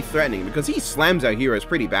also pretty threatening because he slams our heroes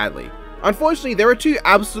pretty badly. Unfortunately, there are 2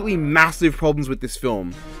 absolutely massive problems with this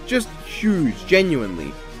film. Just huge,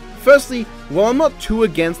 genuinely. Firstly, while I'm not too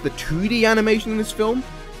against the 2D animation in this film,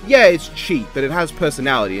 yeah, it's cheap, but it has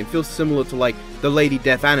personality and feels similar to like the Lady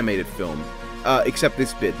Death animated film. except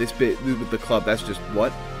this bit with the club, that's just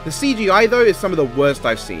what? The CGI though is some of the worst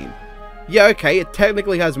I've seen. Yeah, okay, it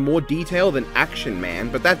technically has more detail than Action Man,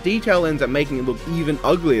 but that detail ends up making it look even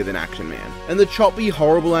uglier than Action Man. And the choppy,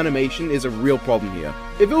 horrible animation is a real problem here.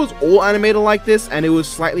 If it was all animated like this, and it was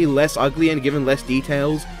slightly less ugly and given less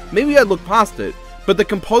details, maybe I'd look past it, but the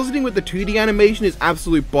compositing with the 2D animation is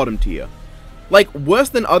absolute bottom tier. Like, worse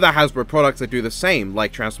than other Hasbro products that do the same,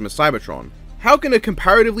 like Transformers Cybertron. How can a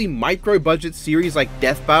comparatively micro-budget series like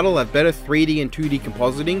Death Battle have better 3D and 2D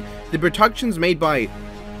compositing than productions made by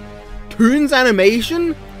Toons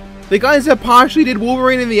Animation? The guys that partially did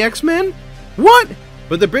Wolverine and the X-Men? What?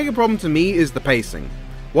 But the bigger problem to me is the pacing.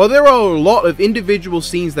 While there are a lot of individual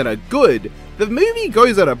scenes that are good, the movie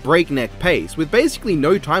goes at a breakneck pace, with basically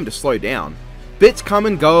no time to slow down. Bits come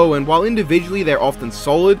and go, and while individually they're often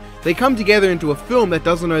solid, they come together into a film that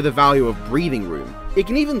doesn't know the value of breathing room. It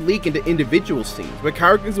can even leak into individual scenes, where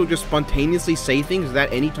characters will just spontaneously say things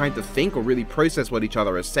without any time to think or really process what each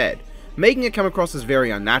other has said, making it come across as very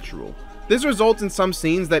unnatural. This results in some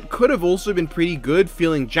scenes that could have also been pretty good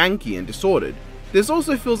feeling janky and disordered. This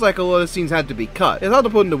also feels like a lot of scenes had to be cut. It's hard to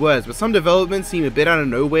put into words, but some developments seem a bit out of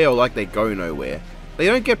nowhere or like they go nowhere. They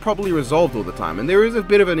don't get properly resolved all the time, and there is a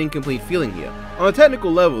bit of an incomplete feeling here. On a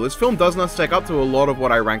technical level, this film does not stack up to a lot of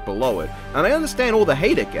what I rank below it, and I understand all the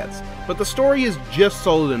hate it gets, but the story is just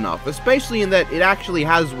solid enough, especially in that it actually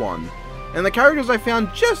has one. And the characters I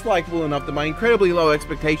found just likable enough that my incredibly low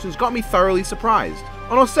expectations got me thoroughly surprised.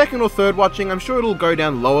 On a second or third watching, I'm sure it'll go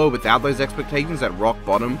down lower without those expectations at rock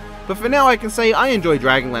bottom, but for now I can say I enjoy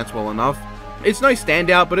Dragonlance well enough. It's no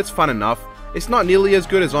standout, but it's fun enough. It's not nearly as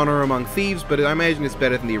good as Honor Among Thieves, but I imagine it's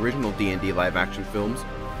better than the original D&D live action films.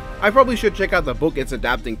 I probably should check out the book it's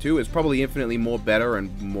adapting to. It's probably infinitely more better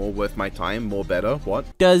and more worth my time. More better, what?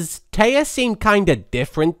 Does Taya seem kinda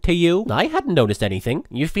different to you? I hadn't noticed anything.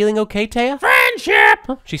 You feeling okay, Taya? Friendship!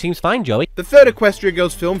 Huh, she seems fine, Joey. The third Equestria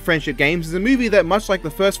Girls film, Friendship Games, is a movie that, much like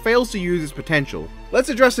the first, fails to use its potential. Let's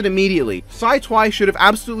address it immediately. Cy-Twi should have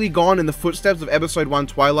absolutely gone in the footsteps of Episode 1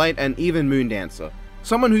 Twilight and even Moondancer.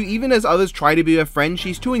 Someone who, even as others try to be her friend,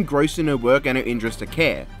 she's too engrossed in her work and her interest to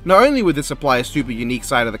care. Not only would this apply a super unique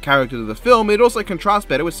side of the character to the film, it also contrasts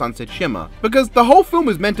better with Sunset Shimmer, because the whole film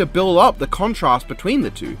was meant to build up the contrast between the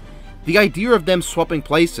two. The idea of them swapping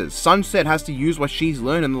places, Sunset has to use what she's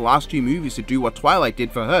learned in the last two movies to do what Twilight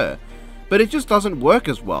did for her, but it just doesn't work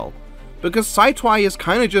as well, because Cy-Twi is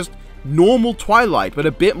kinda just normal Twilight, but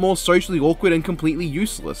a bit more socially awkward and completely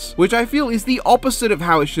useless, which I feel is the opposite of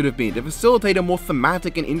how it should have been to facilitate a more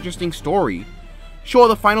thematic and interesting story. Sure,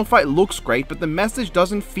 the final fight looks great, but the message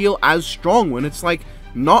doesn't feel as strong when it's like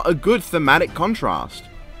not a good thematic contrast.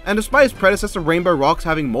 And despite its predecessor Rainbow Rocks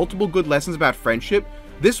having multiple good lessons about friendship,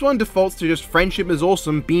 this one defaults to just friendship is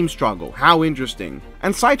awesome, beam struggle, how interesting.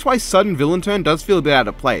 And Cy-Twi's sudden villain turn does feel a bit out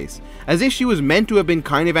of place, as if she was meant to have been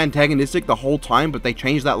kind of antagonistic the whole time, but they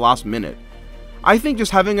changed that last minute. I think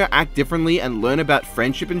just having her act differently and learn about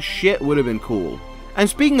friendship and shit would have been cool. And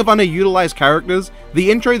speaking of underutilized characters,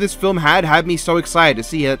 the intro this film had me so excited to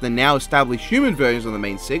see that the now established human versions of the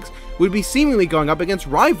main six would be seemingly going up against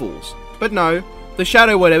rivals. But no. The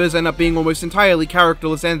Shadow Whatevers end up being almost entirely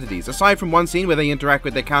characterless entities. Aside from one scene where they interact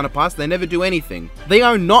with their counterparts, they never do anything. They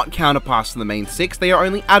are not counterparts to the main six, they are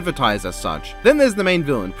only advertised as such. Then there's the main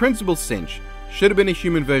villain, Principal Cinch. Should have been a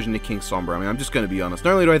human version of King Sombra. I mean, I'm just going to be honest.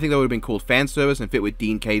 Not only do I think that would have been cool fan service and fit with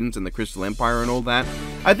Dean Cadence and the Crystal Empire and all that,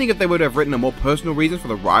 I think if they would have written a more personal reason for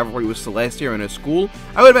the rivalry with Celestia and her school,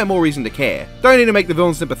 I would have had more reason to care. Don't need to make the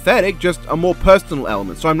villain sympathetic, just a more personal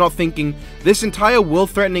element, so I'm not thinking this entire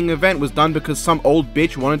world-threatening event was done because some old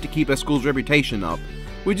bitch wanted to keep her school's reputation up,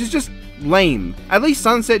 which is just lame. At least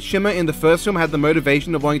Sunset Shimmer in the first film had the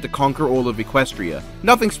motivation of wanting to conquer all of Equestria.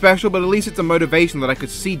 Nothing special, but at least it's a motivation that I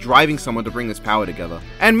could see driving someone to bring this power together.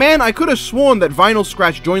 And man, I could have sworn that Vinyl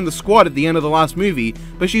Scratch joined the squad at the end of the last movie,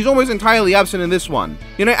 but she's almost entirely absent in this one.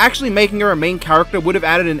 You know, actually making her a main character would have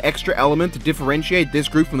added an extra element to differentiate this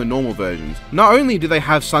group from the normal versions. Not only do they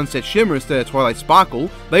have Sunset Shimmer instead of Twilight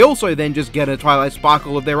Sparkle, they also then just get a Twilight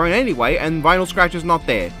Sparkle of their own anyway, and Vinyl Scratch is not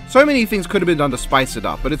there. So many things could have been done to spice it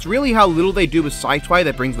up, but it's really how little they do with Cy-Twi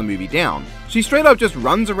that brings the movie down. She straight up just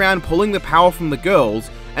runs around pulling the power from the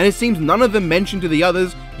girls, and it seems none of them mention to the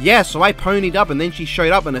others, yeah, so I ponied up and then she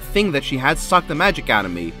showed up and a thing that she had sucked the magic out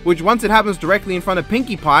of me. Which once it happens directly in front of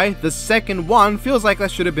Pinkie Pie, the second one feels like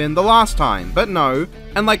that should have been the last time, but no.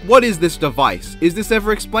 And like, what is this device? Is this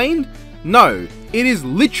ever explained? No, it is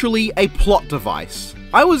literally a plot device.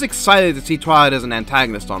 I was excited to see Twilight as an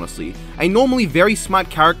antagonist, honestly. A normally very smart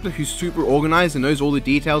character who's super organized and knows all the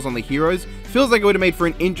details on the heroes feels like it would have made for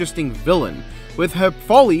an interesting villain. with her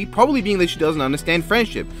folly probably being that she doesn't understand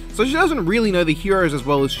friendship, so she doesn't really know the heroes as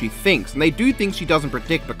well as she thinks, and they do things she doesn't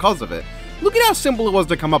predict because of it. Look at how simple it was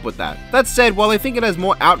to come up with that. That said, while I think it has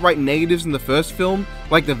more outright negatives than the first film,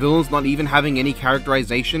 like the villains not even having any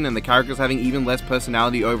characterization and the characters having even less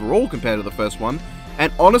personality overall compared to the first one,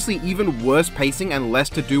 and honestly even worse pacing and less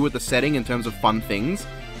to do with the setting in terms of fun things,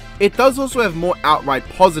 it does also have more outright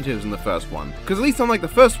positives than the first one, because at least unlike the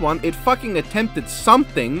first one, it fucking attempted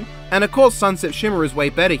something, and of course Sunset Shimmer is way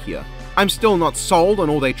better here. I'm still not sold on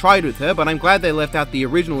all they tried with her, but I'm glad they left out the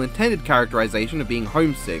original intended characterization of being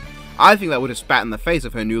homesick. I think that would have spat in the face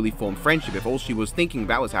of her newly formed friendship if all she was thinking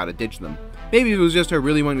about was how to ditch them. Maybe it was just her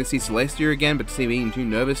really wanting to see Celestia again, but being too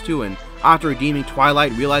nervous to, and after redeeming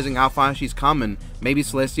Twilight, realizing how far she's come, and maybe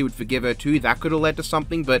Celestia would forgive her too, that could have led to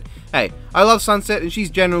something, but hey, I love Sunset, and she's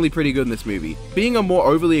generally pretty good in this movie. Being a more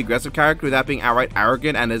overly aggressive character without being outright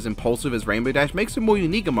arrogant and as impulsive as Rainbow Dash makes her more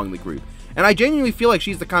unique among the group. And I genuinely feel like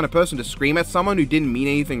she's the kind of person to scream at someone who didn't mean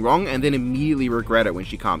anything wrong and then immediately regret it when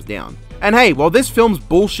she calms down. And hey, while this film's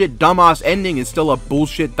bullshit dumbass ending is still a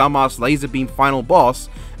bullshit dumbass laser beam final boss,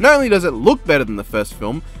 not only does it look better than the first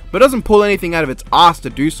film, but doesn't pull anything out of its ass to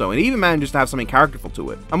do so, and even manages to have something characterful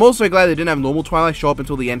to it. I'm also glad they didn't have normal Twilight show up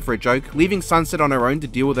until the end for a joke, leaving Sunset on her own to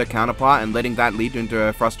deal with her counterpart and letting that lead into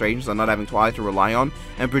her frustrations on not having Twilight to rely on,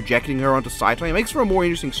 and projecting her onto Saito. It makes for a more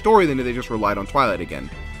interesting story than if they just relied on Twilight again.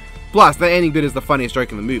 Plus, that ending bit is the funniest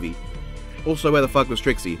joke in the movie. Also, where the fuck was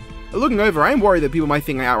Trixie? Looking over, I am worried that people might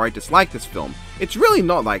think I outright dislike this film. It's really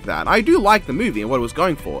not like that. I do like the movie and what it was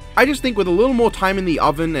going for. I just think with a little more time in the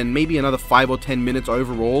oven and maybe another 5 or 10 minutes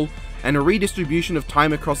overall, and a redistribution of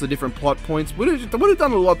time across the different plot points would have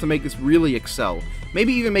done a lot to make this really excel.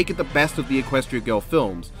 Maybe even make it the best of the Equestria Girl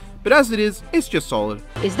films. But as it is, it's just solid.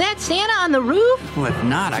 Is that Santa on the roof? Well, if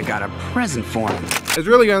not, I got a present for him. There's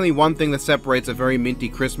really only one thing that separates a very Minty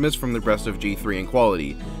Christmas from the rest of G3 in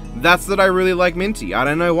quality. That's that I really like Minty. I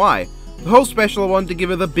don't know why. The whole special, I wanted to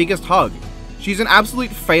give her the biggest hug. She's an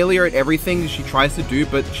absolute failure at everything she tries to do,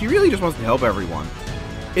 but she really just wants to help everyone.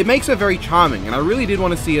 It makes her very charming, and I really did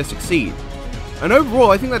want to see her succeed. And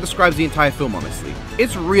overall, I think that describes the entire film, honestly.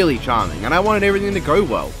 It's really charming, and I wanted everything to go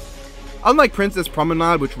well. Unlike Princess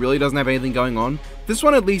Promenade, which really doesn't have anything going on, this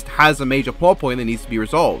one at least has a major plot point that needs to be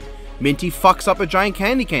resolved. Minty fucks up a giant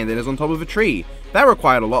candy cane that is on top of a tree. That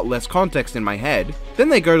required a lot less context in my head. Then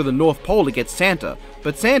they go to the North Pole to get Santa,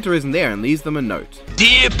 but Santa isn't there and leaves them a note.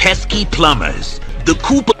 Dear pesky plumbers, the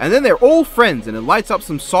Koopa... And then they're all friends and it lights up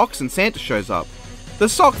some socks and Santa shows up. The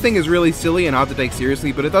sock thing is really silly and hard to take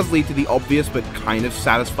seriously, but it does lead to the obvious but kind of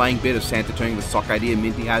satisfying bit of Santa turning the sock idea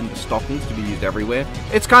Minty had into stockings to be used everywhere.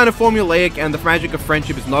 It's kind of formulaic and the magic of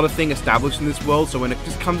friendship is not a thing established in this world, so when it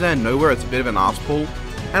just comes out of nowhere it's a bit of an arse pull.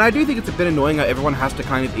 And I do think it's a bit annoying how everyone has to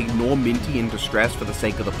kind of ignore Minty in distress for the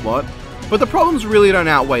sake of the plot, but the problems really don't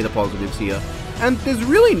outweigh the positives here. And there's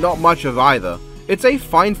really not much of either. It's a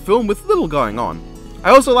fine film with little going on. I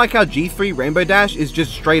also like how G3 Rainbow Dash is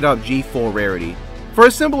just straight up G4 rarity. For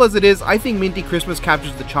as simple as it is, I think Minty Christmas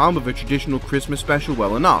captures the charm of a traditional Christmas special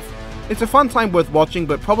well enough. It's a fun time worth watching,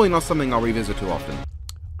 but probably not something I'll revisit too often.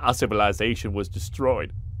 Our civilization was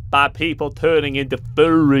destroyed by people turning into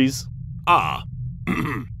furries. Ah.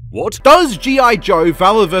 What? Does G.I. Joe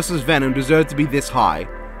Valor vs. Venom deserve to be this high?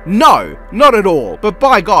 No, not at all, but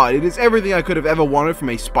by God, it is everything I could have ever wanted from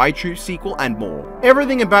a Spy Troop sequel and more.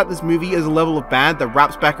 Everything about this movie is a level of bad that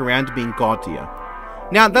wraps back around to being God tier.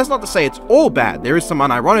 Now, that's not to say it's all bad, there is some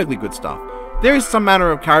unironically good stuff. There is some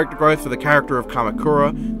manner of character growth for the character of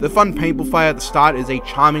Kamakura. The fun paintball fight at the start is a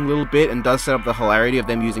charming little bit and does set up the hilarity of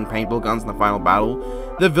them using paintball guns in the final battle.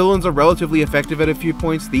 The villains are relatively effective at a few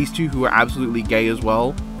points, these two who are absolutely gay as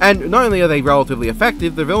well. And not only are they relatively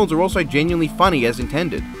effective, the villains are also genuinely funny as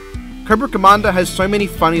intended. Cobra Commander has so many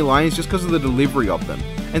funny lines just because of the delivery of them,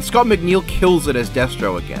 and Scott McNeil kills it as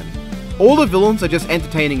Destro again. All the villains are just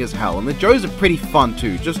entertaining as hell, and the Joes are pretty fun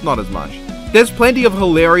too, just not as much. There's plenty of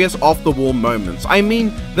hilarious off-the-wall moments. I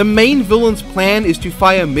mean, the main villain's plan is to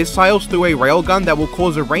fire missiles through a railgun that will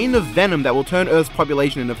cause a rain of venom that will turn Earth's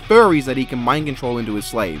population into furries that he can mind control into his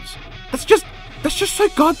slaves. That's just so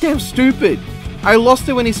goddamn stupid. I lost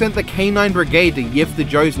it when he sent the K9 Brigade to yiff the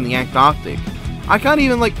Joes in the Antarctic. I can't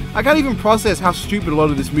even process how stupid a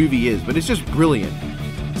lot of this movie is, but it's just brilliant.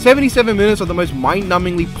 77 minutes of the most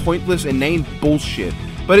mind-numbingly pointless, inane bullshit,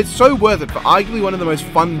 but it's so worth it for arguably one of the most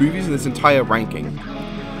fun movies in this entire ranking.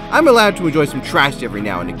 I'm allowed to enjoy some trash every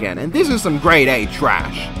now and again, and this is some grade A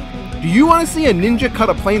trash. Do you want to see a ninja cut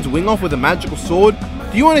a plane's wing off with a magical sword?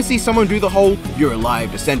 Do you want to see someone do the whole "you're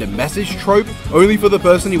alive to send a message" trope, only for the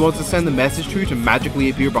person he wants to send the message to magically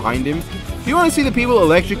appear behind him? Do you want to see the people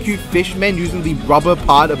electrocute fishmen using the rubber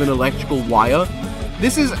part of an electrical wire?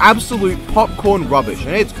 This is absolute popcorn rubbish,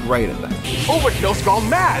 and it's great at that. Overkill's gone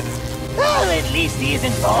mad! Well, at least he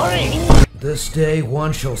isn't boring. This day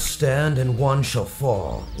one shall stand and one shall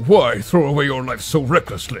fall. Why throw away your life so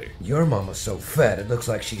recklessly? Your mama's so fat it looks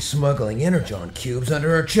like she's smuggling Energon cubes under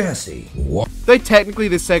her chassis. What? Though technically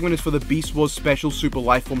this segment is for the Beast Wars Special Super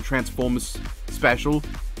Lifeform Transformers Special.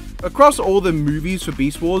 Across all the movies for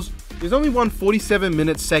Beast Wars, there's only one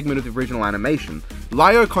 47-minute segment of the original animation,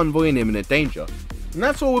 Lio Convoy in Imminent Danger. And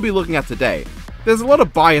that's all we'll be looking at today. There's a lot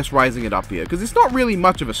of bias rising it up here, because it's not really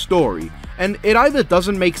much of a story, and it either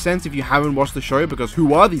doesn't make sense if you haven't watched the show, because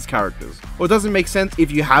who are these characters? Or it doesn't make sense if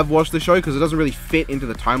you have watched the show, because it doesn't really fit into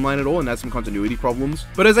the timeline at all, and has some continuity problems.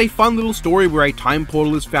 But as a fun little story where a time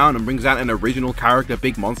portal is found and brings out an original character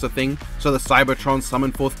big monster thing, so the Cybertrons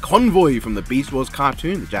summon forth Convoy from the Beast Wars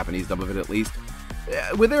cartoon, the Japanese dub of it at least,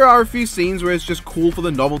 where there are a few scenes where it's just cool for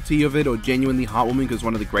the novelty of it, or genuinely heartwarming because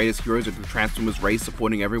one of the greatest heroes of the Transformers race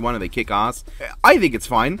supporting everyone and they kick ass, I think it's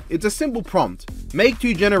fine. It's a simple prompt. Make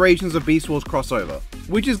 2 generations of Beast Wars crossover,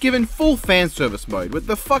 which is given full fan service mode with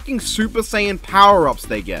the fucking Super Saiyan power-ups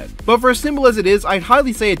they get. But for as simple as it is, I'd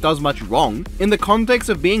hardly say it does much wrong. In the context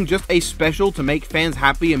of being just a special to make fans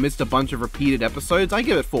happy amidst a bunch of repeated episodes, I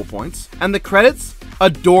give it 4 points. And the credits?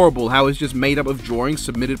 Adorable how it's just made up of drawings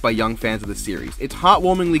submitted by young fans of the series. It's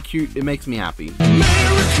heartwarmingly cute, it makes me happy.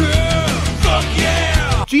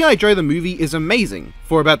 Yeah! G.I. Joe the movie is amazing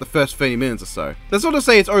for about the first 30 minutes or so. That's not to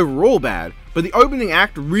say it's overall bad, but the opening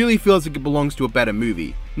act really feels like it belongs to a better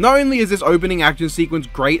movie. Not only is this opening action sequence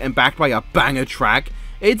great and backed by a banger track,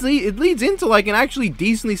 it leads into like an actually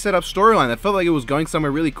decently set up storyline that felt like it was going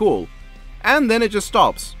somewhere really cool. And then it just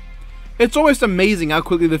stops. It's almost amazing how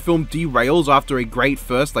quickly the film derails after a great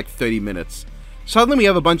first like 30 minutes. Suddenly we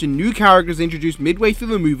have a bunch of new characters introduced midway through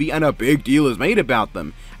the movie and a big deal is made about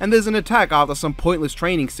them. And there's an attack after some pointless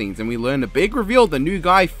training scenes and we learn a big reveal the new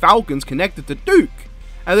guy Falcon's connected to Duke.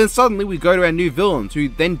 And then suddenly we go to our new villains who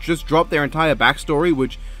then just drop their entire backstory,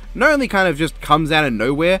 which not only kind of just comes out of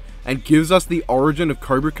nowhere and gives us the origin of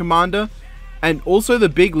Cobra Commander, and also the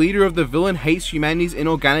big leader of the villain hates humanity's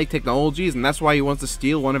inorganic technologies, and that's why he wants to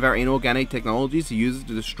steal one of our inorganic technologies to use it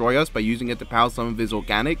to destroy us by using it to power some of his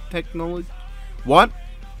organic technology. What?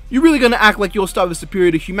 You really gonna act like your stuff is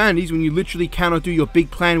superior to humanity's when you literally cannot do your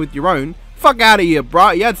big plan with your own? Fuck out of here,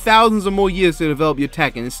 bruh. You had thousands or more years to develop your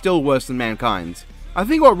tech and it's still worse than mankind's. I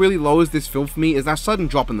think what really lowers this film for me is that sudden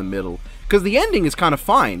drop in the middle, because the ending is kind of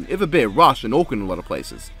fine, if a bit rushed and awkward in a lot of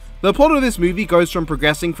places. The plot of this movie goes from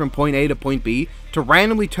progressing from point A to point B to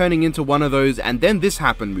randomly turning into one of those and then this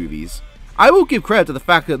happened movies. I will give credit to the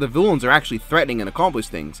fact that the villains are actually threatening and accomplish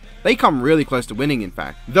things. They come really close to winning in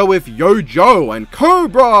fact. Though if Yo Joe and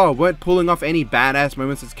Cobra weren't pulling off any badass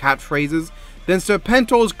moments as catchphrases, then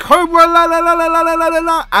Serpentor's Cobra la la la la la la la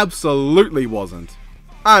la absolutely wasn't.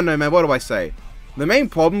 I don't know man, what do I say? The main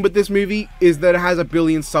problem with this movie is that it has a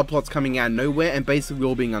billion subplots coming out of nowhere and basically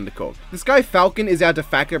all being undercooked. This guy Falcon is our de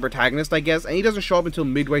facto protagonist I guess, and he doesn't show up until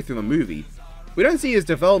midway through the movie. We don't see his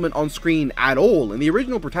development on screen at all, and the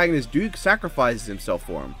original protagonist Duke sacrifices himself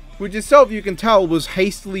for him, which itself you can tell was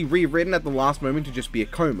hastily rewritten at the last moment to just be a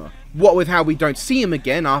coma. What with how we don't see him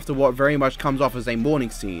again after what very much comes off as a morning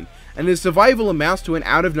scene, and his survival amounts to an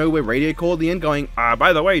out of nowhere radio call at the end going,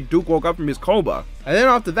 by the way, Duke woke up from his coma. And then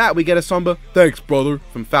after that we get a somber, thanks brother,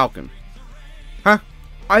 from Falcon. Huh?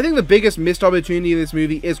 I think the biggest missed opportunity in this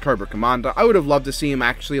movie is Cobra Commander. I would have loved to see him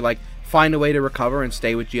actually like find a way to recover and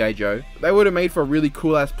stay with G.I. Joe. That would have made for a really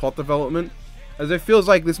cool ass plot development, as it feels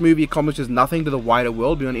like this movie accomplishes nothing to the wider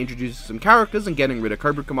world beyond introducing some characters and getting rid of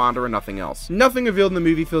Cobra Commander and nothing else. Nothing revealed in the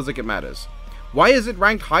movie feels like it matters. Why is it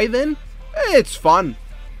ranked high then? It's fun.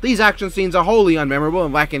 These action scenes are wholly unmemorable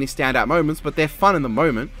and lack any standout moments, but they're fun in the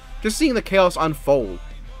moment, just seeing the chaos unfold.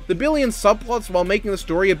 The billion subplots, while making the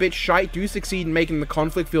story a bit shite, do succeed in making the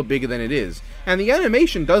conflict feel bigger than it is, and the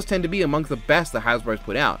animation does tend to be amongst the best that Hasbro's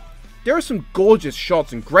put out. There are some gorgeous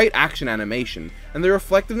shots and great action animation, and the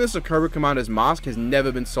reflectiveness of Cobra Commander's mask has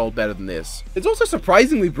never been sold better than this. It's also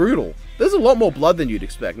surprisingly brutal. There's a lot more blood than you'd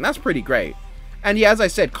expect, and that's pretty great. And yeah, as I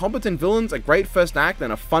said, competent villains, a great first act,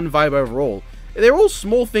 and a fun vibe overall. They're all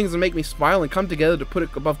small things that make me smile and come together to put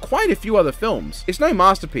it above quite a few other films. It's no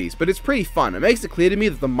masterpiece, but it's pretty fun. It makes it clear to me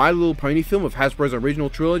that the My Little Pony film of Hasbro's original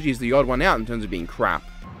trilogy is the odd one out in terms of being crap.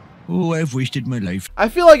 Oh, I've wasted my life. I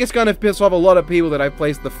feel like it's going to piss off a lot of people that I've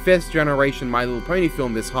placed the 5th generation My Little Pony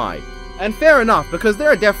film this high. And fair enough, because there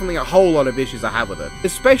are definitely a whole lot of issues I have with it,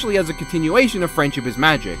 especially as a continuation of Friendship is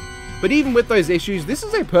Magic. But even with those issues, this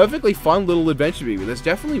is a perfectly fun little adventure movie that's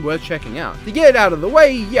definitely worth checking out. To get it out of the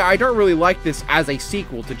way, yeah, I don't really like this as a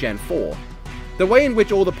sequel to Gen 4. The way in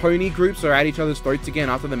which all the pony groups are at each other's throats again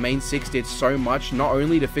after the main six did so much, not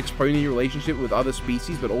only to fix pony relationship with other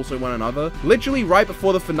species, but also one another. Literally right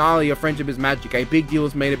before the finale of Friendship is Magic, a big deal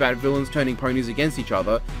is made about villains turning ponies against each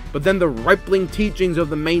other, but then the rippling teachings of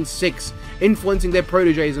the main six, influencing their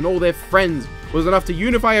proteges and all their friends, was enough to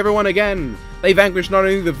unify everyone again. They vanquished not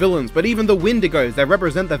only the villains, but even the Wendigos that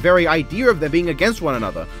represent the very idea of them being against one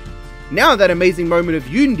another. Now that amazing moment of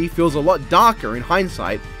unity feels a lot darker in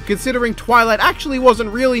hindsight, considering Twilight actually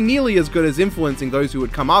wasn't really nearly as good as influencing those who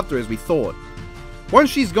would come after as we thought. Once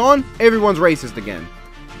she's gone, everyone's racist again.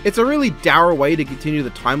 It's a really dour way to continue the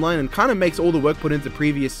timeline and kind of makes all the work put into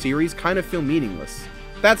previous series kind of feel meaningless.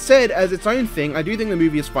 That said, as its own thing, I do think the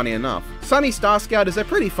movie is funny enough. Sunny Starscout is a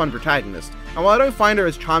pretty fun protagonist, and while I don't find her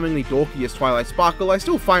as charmingly dorky as Twilight Sparkle, I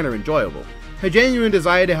still find her enjoyable. Her genuine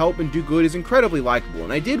desire to help and do good is incredibly likable,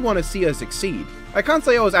 and I did want to see her succeed. I can't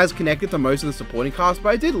say I was as connected to most of the supporting cast, but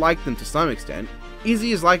I did like them to some extent.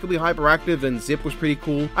 Izzy is likably hyperactive, and Zip was pretty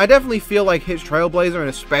cool. I definitely feel like Hitch Trailblazer and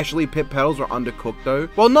especially Pip Petals were undercooked though.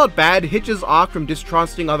 While not bad, Hitch's arc from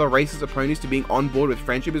distrusting other races of ponies to being on board with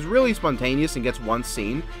Friendship is really spontaneous and gets one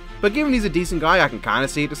scene, but given he's a decent guy, I can kinda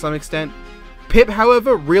see it to some extent. Pip,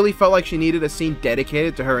 however, really felt like she needed a scene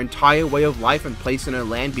dedicated to her entire way of life and place in her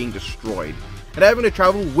land being destroyed, and having to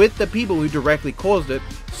travel with the people who directly caused it,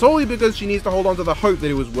 solely because she needs to hold on to the hope that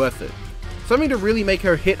it was worth it. Something to really make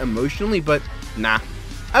her hit emotionally, but nah.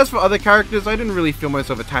 As for other characters, I didn't really feel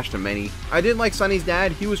myself attached to many. I did like Sunny's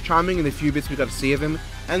dad, he was charming in the few bits we got to see of him,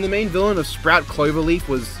 and the main villain of Sprout Cloverleaf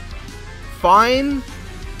was fine?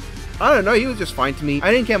 I don't know, he was just fine to me.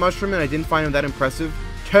 I didn't care much for him and I didn't find him that impressive.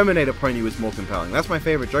 Terminator Pony was more compelling. That's my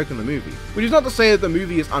favorite joke in the movie. Which is not to say that the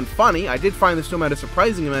movie is unfunny. I did find the film had a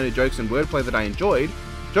surprising amount of jokes and wordplay that I enjoyed.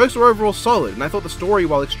 Jokes were overall solid, and I thought the story,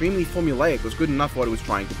 while extremely formulaic, was good enough for what it was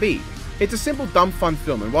trying to be. It's a simple, dumb, fun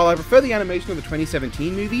film, and while I prefer the animation of the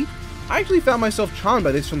 2017 movie, I actually found myself charmed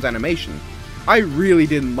by this film's animation. I really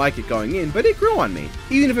didn't like it going in, but it grew on me.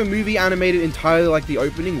 Even if a movie animated entirely like the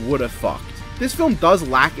opening would have fucked. This film does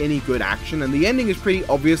lack any good action, and the ending is pretty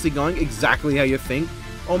obviously going exactly how you think.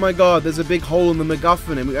 Oh my god, there's a big hole in the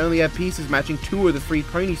MacGuffin and we only have pieces matching 2 of the 3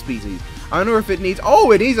 pony species. I don't know if it needs—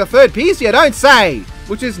 oh, it needs a 3rd piece, you don't say!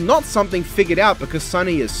 Which is not something figured out because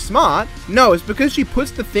Sunny is smart. No, it's because she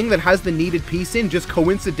puts the thing that has the needed piece in just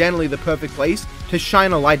coincidentally the perfect place to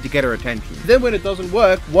shine a light to get her attention. Then when it doesn't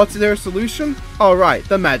work, what's their solution? Oh right,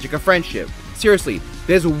 the magic of friendship. Seriously,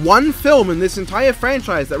 there's one film in this entire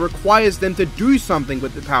franchise that requires them to do something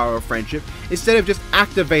with the power of friendship instead of just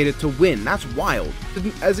activate it to win. That's wild.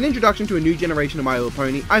 As an introduction to a new generation of My Little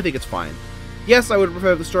Pony, I think it's fine. Yes, I would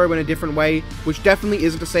prefer the story went a different way, which definitely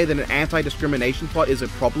isn't to say that an anti-discrimination plot is a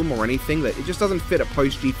problem or anything, that it just doesn't fit a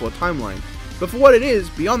post-G4 timeline. But for what it is,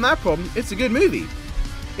 beyond that problem, it's a good movie.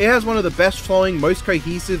 It has one of the best flowing, most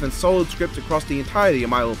cohesive and solid scripts across the entirety of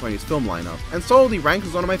My Little Pony's film lineup, and solidly ranks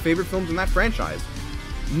as one of my favorite films in that franchise.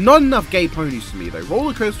 Not enough gay ponies for me though.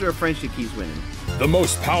 Roller Coaster of Friendship keeps winning. The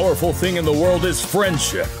most powerful thing in the world is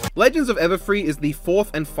friendship. Legends of Everfree is the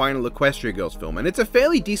 4th and final Equestria Girls film, and it's a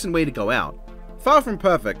fairly decent way to go out. Far from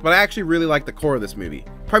perfect, but I actually really like the core of this movie.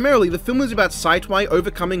 Primarily, the film is about Saitwai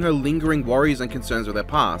overcoming her lingering worries and concerns with her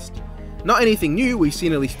past. Not anything new, we've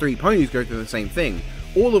seen at least 3 ponies go through the same thing,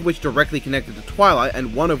 all of which directly connected to Twilight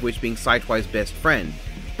and one of which being Saitwai's best friend.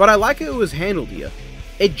 But I like how it was handled here.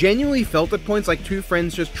 It genuinely felt at points like 2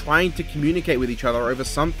 friends just trying to communicate with each other over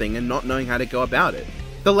something and not knowing how to go about it.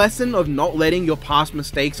 The lesson of not letting your past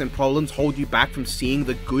mistakes and problems hold you back from seeing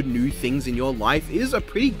the good new things in your life is a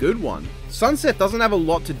pretty good one. Sunset doesn't have a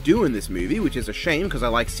lot to do in this movie, which is a shame because I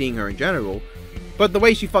like seeing her in general, but the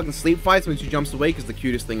way she fucking sleep fights when she jumps awake is the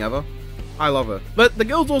cutest thing ever. I love her. But the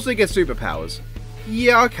girls also get superpowers.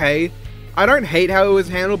 Yeah, okay. I don't hate how it was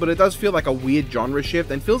handled, but it does feel like a weird genre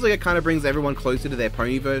shift and feels like it kind of brings everyone closer to their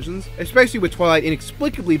pony versions, especially with Twilight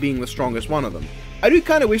inexplicably being the strongest one of them. I do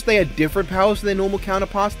kind of wish they had different powers to their normal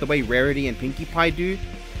counterparts the way Rarity and Pinkie Pie do.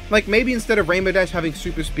 Like maybe instead of Rainbow Dash having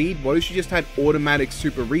super speed, what if she just had automatic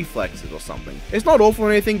super reflexes or something? It's not awful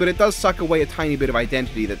or anything, but it does suck away a tiny bit of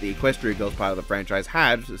identity that the Equestria Girls part of the franchise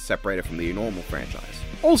had, separated from the normal franchise.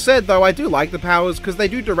 All said though, I do like the powers because they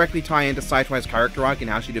do directly tie into Saitwai's character arc and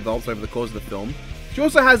how she develops over the course of the film. She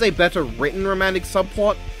also has a better written romantic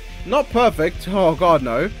subplot. Not perfect, oh god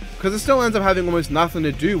no, because it still ends up having almost nothing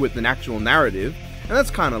to do with an actual narrative, and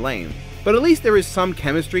that's kinda lame. But at least there is some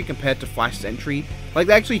chemistry compared to Flash Sentry, like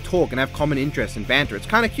they actually talk and have common interests and banter, it's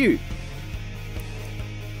kinda cute.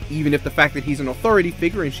 Even if the fact that he's an authority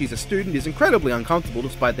figure and she's a student is incredibly uncomfortable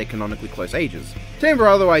despite their canonically close ages. Timber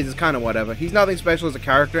otherwise is kinda whatever, he's nothing special as a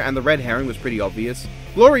character and the red herring was pretty obvious.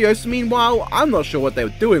 Gloriosa meanwhile, I'm not sure what they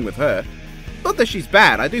were doing with her. Not that she's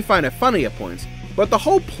bad, I do find her funny at points, but the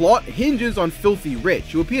whole plot hinges on Filthy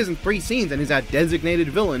Rich, who appears in 3 scenes and is our designated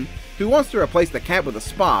villain, who wants to replace the camp with a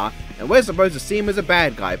spa, and we're supposed to see him as a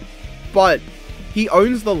bad guy. But he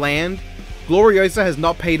owns the land, Gloriosa has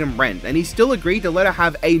not paid him rent, and he still agreed to let her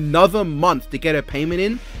have another month to get her payment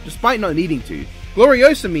in, despite not needing to.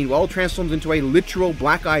 Gloriosa, meanwhile, transforms into a literal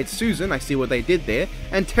black-eyed Susan, I see what they did there,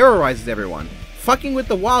 and terrorizes everyone, fucking with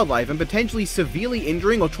the wildlife and potentially severely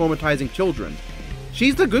injuring or traumatizing children.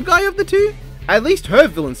 She's the good guy of the two? At least her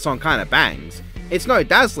villain song kinda bangs. It's no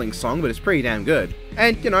dazzling song, but it's pretty damn good.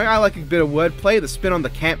 And, you know, I like a bit of wordplay, the spin on the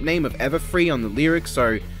camp name of Everfree on the lyrics,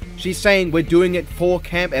 so she's saying we're doing it for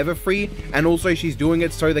Camp Everfree, and also she's doing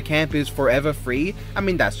it so the camp is forever free. I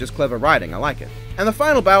mean, that's just clever writing, I like it. And the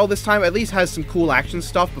final battle this time at least has some cool action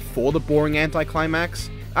stuff before the boring anticlimax.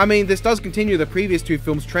 I mean, this does continue the previous 2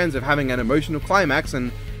 films' trends of having an emotional climax,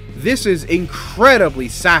 and this is incredibly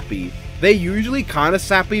sappy. They're usually kinda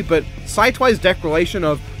sappy, but Sidetwi's declaration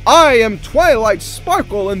of, "I am Twilight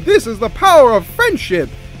Sparkle and this is the power of friendship,"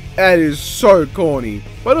 that is so corny.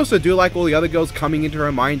 But I also do like all the other girls coming into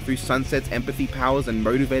her mind through Sunset's empathy powers and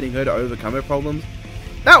motivating her to overcome her problems.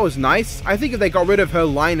 That was nice. I think if they got rid of her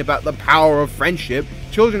line about the power of friendship,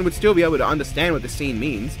 children would still be able to understand what the scene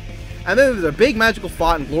means. And then there's a big magical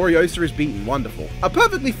fight and Gloriosa is beaten. Wonderful. A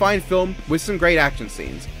perfectly fine film with some great action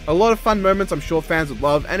scenes. A lot of fun moments I'm sure fans would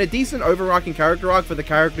love, and a decent overarching character arc for the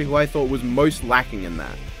character who I thought was most lacking in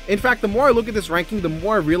that. In fact, the more I look at this ranking, the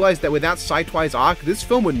more I realize that without Sidetwi's arc, this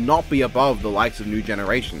film would not be above the likes of New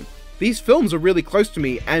Generation. These films are really close to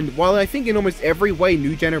me, and while I think in almost every way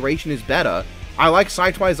New Generation is better, I like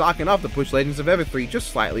Sidetwi's arc enough to push Legends of Everfree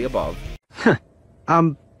just slightly above.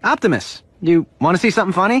 Optimus, you want to see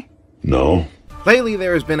something funny? No. Lately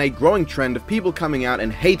there has been a growing trend of people coming out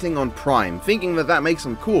and hating on Prime, thinking that that makes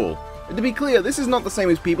them cool. And to be clear, this is not the same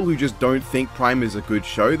as people who just don't think Prime is a good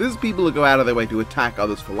show. This is people who go out of their way to attack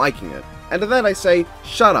others for liking it. And to that I say,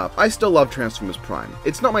 shut up, I still love Transformers Prime.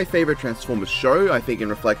 It's not my favorite Transformers show, I think in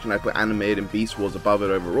reflection I put Animated and Beast Wars above it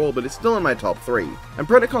overall, but it's still in my top 3. And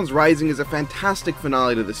Predacons Rising is a fantastic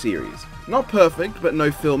finale to the series. Not perfect, but no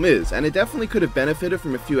film is, and it definitely could have benefited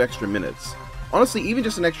from a few extra minutes. Honestly, even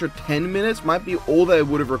just an extra 10 minutes might be all that it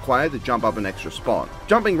would have required to jump up an extra spot.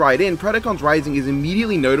 Jumping right in, Predacons Rising is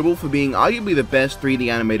immediately notable for being arguably the best 3D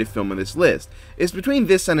animated film on this list. It's between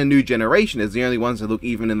this and A New Generation as the only ones that look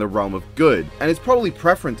even in the realm of good, and it's probably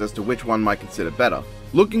preference as to which one might consider better.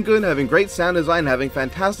 Looking good, having great sound design, and having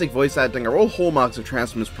fantastic voice acting are all hallmarks of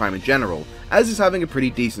Transformers Prime in general, as is having a pretty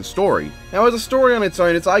decent story. Now as a story on its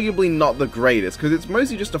own, it's arguably not the greatest, because it's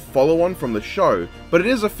mostly just a follow-on from the show, but it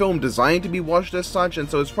is a film designed to be watched as such, and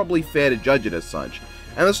so it's probably fair to judge it as such.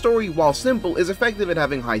 And the story, while simple, is effective at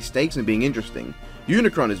having high stakes and being interesting.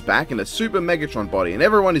 Unicron is back in a Super Megatron body, and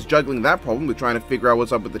everyone is juggling that problem with trying to figure out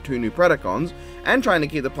what's up with the 2 new Predacons, and trying to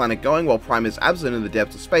keep the planet going while Prime is absent in the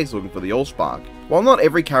depths of space looking for the Allspark. While not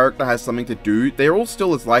every character has something to do, they're all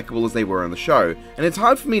still as likable as they were in the show, and it's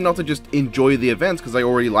hard for me not to just enjoy the events because I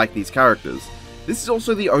already like these characters. This is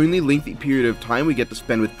also the only lengthy period of time we get to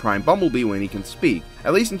spend with Prime Bumblebee when he can speak,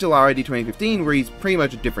 at least until RID 2015 where he's pretty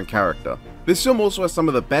much a different character. This film also has some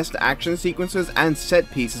of the best action sequences and set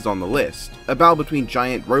pieces on the list. A battle between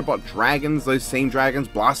giant robot dragons, those same dragons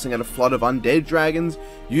blasting at a flood of undead dragons,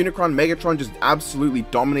 Unicron Megatron just absolutely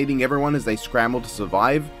dominating everyone as they scramble to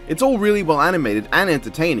survive. It's all really well animated and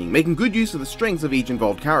entertaining, making good use of the strengths of each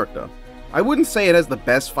involved character. I wouldn't say it has the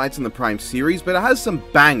best fights in the Prime series, but it has some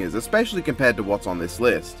bangers, especially compared to what's on this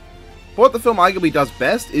list. But what the film arguably does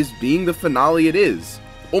best is being the finale it is.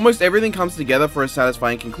 Almost everything comes together for a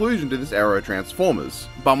satisfying conclusion to this era of Transformers.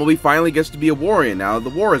 Bumblebee finally gets to be a warrior now that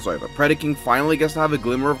the war is over. Predaking finally gets to have a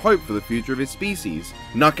glimmer of hope for the future of his species.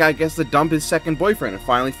 Knockout gets to dump his second boyfriend and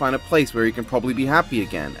finally find a place where he can probably be happy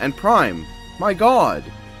again. And Prime, my god.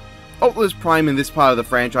 Optimus Prime in this part of the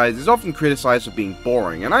franchise is often criticized for being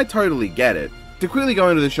boring, and I totally get it. To quickly go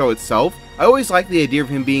into the show itself, I always like the idea of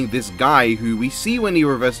him being this guy who we see when he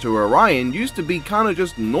reversed to Orion used to be kinda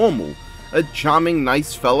just normal. A charming,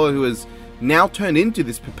 nice fellow who has now turned into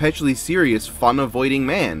this perpetually serious, fun-avoiding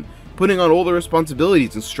man, putting on all the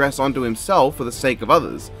responsibilities and stress onto himself for the sake of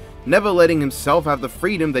others, never letting himself have the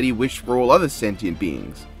freedom that he wished for all other sentient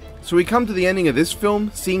beings. So we come to the ending of this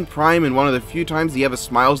film, seeing Prime in one of the few times he ever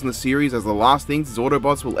smiles in the series as the last things his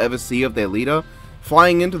Autobots will ever see of their leader,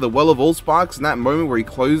 flying into the Well of Allsparks in that moment where he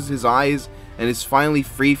closes his eyes and is finally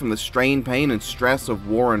free from the strain, pain, and stress of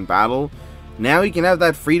war and battle. Now he can have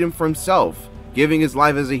that freedom for himself, giving his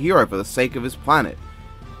life as a hero for the sake of his planet.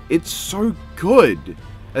 It's so good!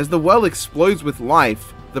 As the well explodes with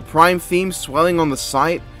life, the Prime theme swelling on the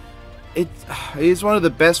site, It is one of the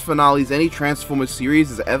best finales any Transformers series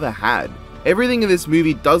has ever had. Everything in this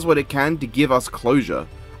movie does what it can to give us closure.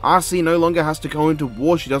 RC no longer has to go into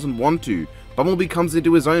war she doesn't want to. Bumblebee comes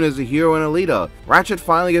into his own as a hero and a leader. Ratchet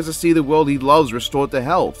finally gets to see the world he loves restored to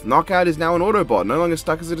health. Knockout is now an Autobot, no longer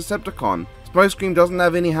stuck as a Decepticon. Smokescream doesn't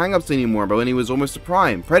have any hang-ups anymore, but when he was almost a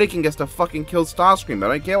Prime. Predaking gets to fucking kill Starscream, I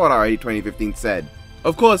don't care what RA 2015 said.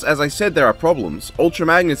 Of course, as I said, there are problems. Ultra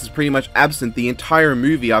Magnus is pretty much absent the entire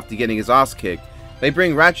movie after getting his ass kicked. They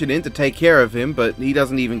bring Ratchet in to take care of him, but he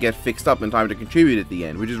doesn't even get fixed up in time to contribute at the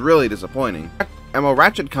end, which is really disappointing. And while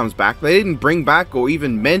Ratchet comes back, they didn't bring back or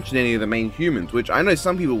even mention any of the main humans, which I know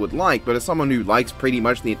some people would like, but as someone who likes pretty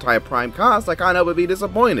much the entire Prime cast, I can't help but be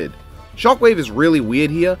disappointed. Shockwave is really weird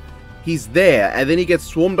here. He's there, and then he gets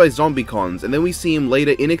swarmed by Zombicons, and then we see him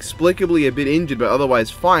later inexplicably a bit injured but otherwise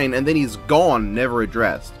fine, and then he's gone, never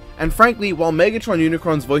addressed. And frankly, while Megatron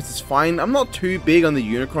Unicron's voice is fine, I'm not too big on the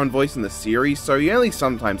Unicron voice in the series, so he only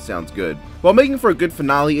sometimes sounds good. While making for a good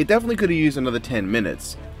finale, it definitely could have used another 10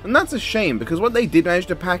 minutes. And that's a shame, because what they did manage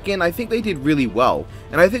to pack in, I think they did really well,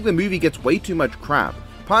 and I think the movie gets way too much crap.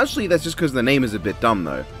 Partially that's just because the name is a bit dumb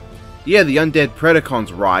though. Yeah, the undead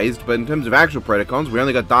Predacons rised, but in terms of actual Predacons, we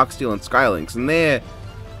only got Darksteel and Skylynx, and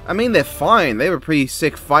they're fine. They have a pretty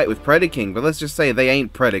sick fight with Predaking, but let's just say they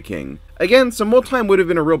ain't Predaking. Again, some more time would have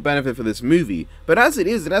been a real benefit for this movie, but as it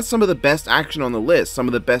is, it has some of the best action on the list, some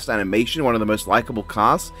of the best animation, one of the most likable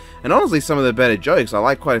casts, and honestly some of the better jokes. I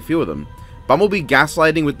like quite a few of them. Bumblebee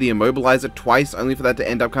gaslighting with the Immobilizer twice, only for that to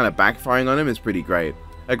end up kind of backfiring on him, is pretty great.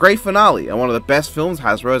 A great finale, and one of the best films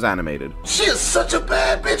Hasbro has animated. She is such a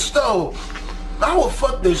bad bitch though. I will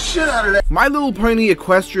fuck the shit out of that. My Little Pony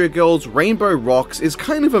Equestria Girls Rainbow Rocks is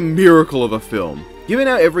kind of a miracle of a film. Given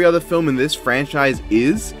how every other film in this franchise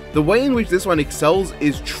is, the way in which this one excels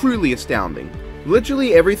is truly astounding.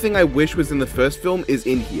 Literally everything I wish was in the first film is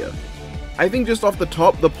in here. I think just off the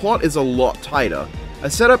top, the plot is a lot tighter. A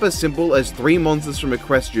setup as simple as 3 monsters from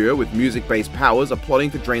Equestria with music-based powers are plotting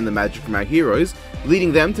to drain the magic from our heroes,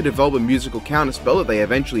 leading them to develop a musical counterspell that they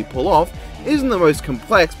eventually pull off, isn't the most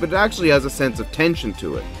complex, but it actually has a sense of tension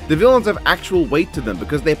to it. The villains have actual weight to them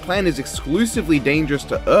because their plan is exclusively dangerous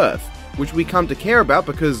to Earth, which we come to care about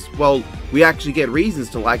because, well, we actually get reasons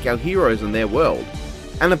to like our heroes and their world.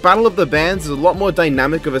 And the Battle of the Bands is a lot more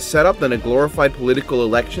dynamic of a setup than a glorified political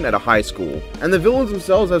election at a high school. And the villains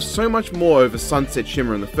themselves have so much more over Sunset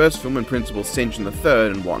Shimmer in the first film and Principal Cinch in the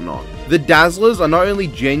third and whatnot. The Dazzlers are not only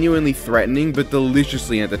genuinely threatening, but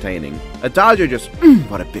deliciously entertaining. Adagio just,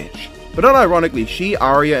 what a bitch. But unironically, she,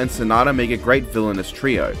 Aria, and Sonata make a great villainous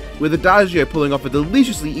trio, with Adagio pulling off a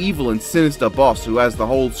deliciously evil and sinister boss who has the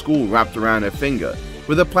whole school wrapped around her finger,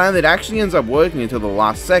 with a plan that actually ends up working until the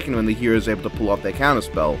last second when the heroes are able to pull off their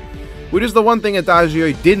counterspell, which is the one thing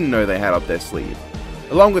Adagio didn't know they had up their sleeve.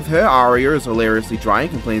 Along with her, Aria is hilariously dry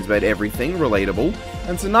and complains about everything, relatable,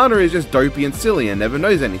 and Sonata is just dopey and silly and never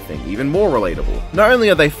knows anything, even more relatable. Not only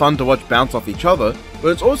are they fun to watch bounce off each other, but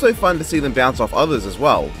it's also fun to see them bounce off others as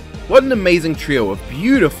well. What an amazing trio of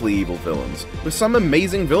beautifully evil villains, with some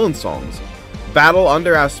amazing villain songs. Battle,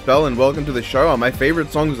 Under Our Spell, and Welcome to the Show are my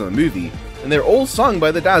favourite songs in the movie, and they're all sung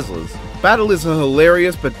by the Dazzlers. Battle is a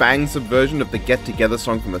hilarious but bang subversion of the Get Together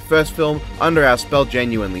song from the first film, Under Our Spell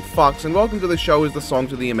genuinely fucks, and Welcome to the Show is the song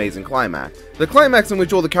to the amazing climax. The climax in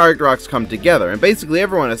which all the character arcs come together, and basically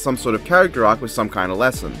everyone has some sort of character arc with some kind of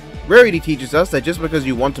lesson. Rarity teaches us that just because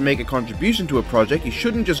you want to make a contribution to a project, you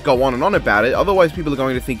shouldn't just go on and on about it, otherwise people are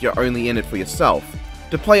going to think you're only in it for yourself.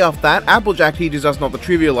 To play off that, Applejack teaches us not to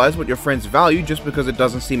trivialize what your friends value just because it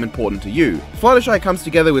doesn't seem important to you. Fluttershy comes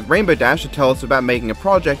together with Rainbow Dash to tell us about making a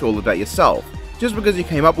project all about yourself. Just because you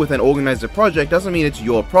came up with and organized a project doesn't mean it's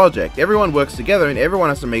your project. Everyone works together and everyone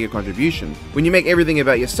has to make a contribution. When you make everything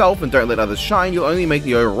about yourself and don't let others shine, you'll only make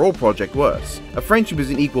the overall project worse. A friendship is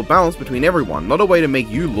an equal balance between everyone, not a way to make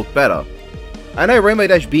you look better. I know Rainbow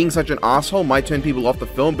Dash being such an asshole might turn people off the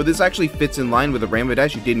film, but this actually fits in line with a Rainbow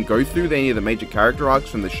Dash who didn't go through any of the major character arcs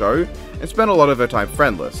from the show, and spent a lot of her time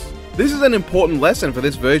friendless. This is an important lesson for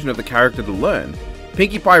this version of the character to learn.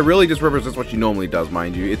 Pinkie Pie really just represents what she normally does,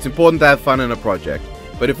 mind you. It's important to have fun in a project,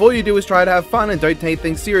 but if all you do is try to have fun and don't take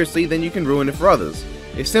things seriously, then you can ruin it for others.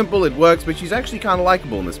 It's simple, it works, but she's actually kinda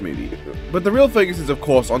likable in this movie. But the real focus is of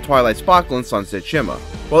course on Twilight Sparkle and Sunset Shimmer.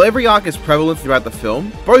 While every arc is prevalent throughout the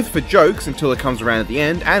film, both for jokes until it comes around at the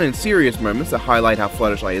end, and in serious moments that highlight how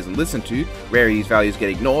Fluttershy isn't listened to, Rarity's values get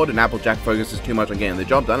ignored, and Applejack focuses too much on getting the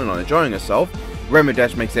job done and on enjoying herself, Rainbow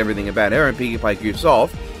Dash makes everything about her and Pinkie Pie goofs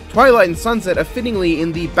off, Twilight and Sunset are fittingly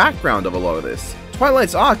in the background of a lot of this.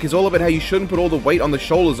 Twilight's arc is all about how you shouldn't put all the weight on the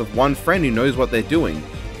shoulders of one friend who knows what they're doing.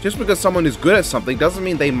 Just because someone is good at something doesn't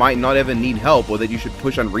mean they might not ever need help, or that you should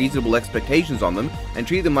push unreasonable expectations on them and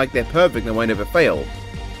treat them like they're perfect and won't ever fail.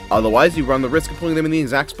 Otherwise, you run the risk of putting them in the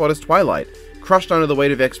exact spot as Twilight, crushed under the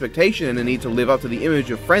weight of expectation and the need to live up to the image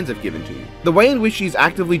your friends have given to you. The way in which she's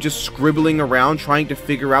actively just scribbling around trying to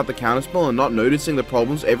figure out the counterspell and not noticing the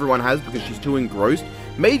problems everyone has because she's too engrossed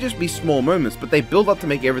may just be small moments, but they build up to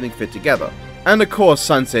make everything fit together. And of course,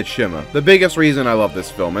 Sunset Shimmer, the biggest reason I love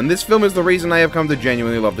this film, and this film is the reason I have come to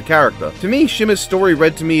genuinely love the character. To me, Shimmer's story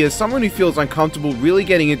read to me as someone who feels uncomfortable really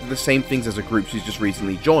getting into the same things as a group she's just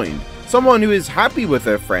recently joined. Someone who is happy with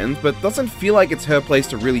her friends, but doesn't feel like it's her place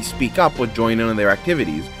to really speak up or join in on their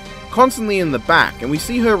activities. Constantly in the back, and we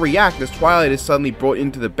see her react as Twilight is suddenly brought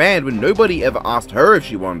into the band when nobody ever asked her if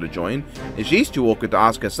she wanted to join, and she's too awkward to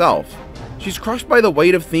ask herself. She's crushed by the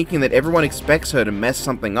weight of thinking that everyone expects her to mess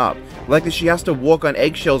something up, like that she has to walk on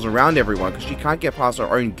eggshells around everyone because she can't get past her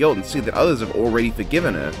own guilt and see that others have already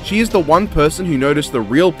forgiven her. She is the one person who noticed the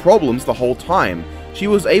real problems the whole time. She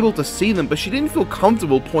was able to see them, but she didn't feel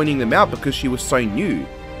comfortable pointing them out because she was so new.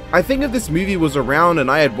 I think if this movie was around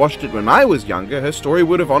and I had watched it when I was younger, her story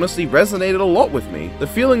would have honestly resonated a lot with me. The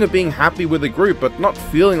feeling of being happy with a group, but not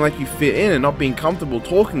feeling like you fit in and not being comfortable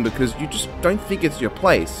talking because you just don't think it's your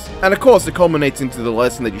place. And of course, it culminates into the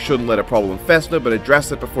lesson that you shouldn't let a problem fester, but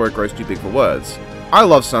address it before it grows too big for words. I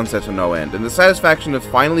love Sunset to no end, and the satisfaction of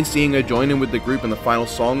finally seeing her join in with the group in the final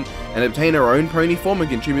song and obtain her own pony form and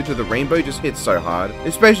contribute to the rainbow just hits so hard,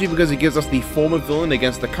 especially because it gives us the former villain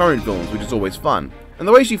against the current villains, which is always fun. And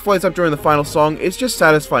the way she floats up during the final song, it's just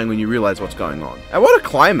satisfying when you realize what's going on. And what a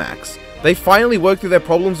climax! They finally work through their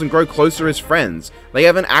problems and grow closer as friends. They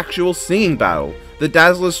have an actual singing battle. The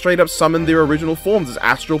Dazzlers straight up summon their original forms as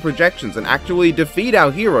astral projections and actually defeat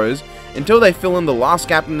our heroes until they fill in the last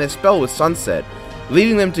gap in their spell with Sunset,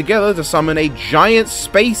 leading them together to summon a giant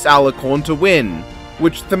space alicorn to win.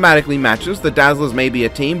 Which thematically matches. The Dazzlers may be a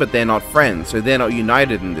team, but they're not friends, so they're not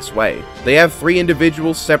united in this way. They have 3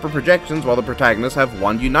 individual separate projections, while the protagonists have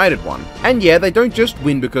 1 united one. And yeah, they don't just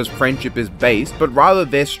win because friendship is based, but rather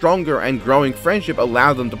their stronger and growing friendship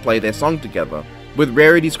allowed them to play their song together. With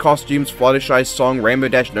Rarity's costumes, Fluttershy's song, Rainbow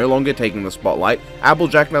Dash no longer taking the spotlight,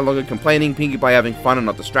 Applejack no longer complaining, Pinkie Pie having fun and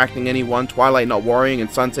not distracting anyone, Twilight not worrying, and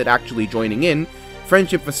Sunset actually joining in,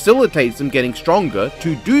 friendship facilitates them getting stronger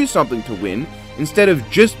to do something to win, instead of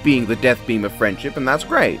just being the death beam of friendship, and that's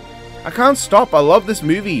great. I can't stop, I love this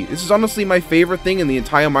movie. This is honestly my favorite thing in the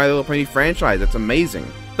entire My Little Pony franchise, it's amazing.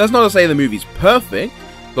 That's not to say the movie's perfect.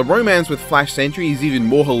 The romance with Flash Sentry is even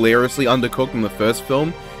more hilariously undercooked than the first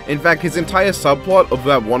film. In fact, his entire subplot of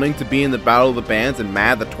that wanting to be in the Battle of the Bands and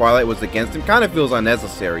mad that Twilight was against him kind of feels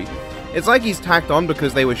unnecessary. It's like he's tacked on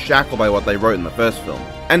because they were shackled by what they wrote in the first film.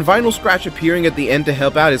 And Vinyl Scratch appearing at the end to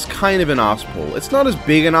help out is kind of an arse pull. It's not as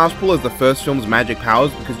big an arse pull as the first film's magic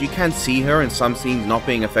powers because you can see her in some scenes not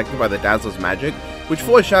being affected by the Dazzler's magic, which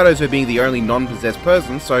foreshadows her being the only non-possessed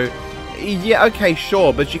person, so yeah, okay,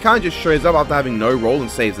 sure, but she kind of just shows up after having no role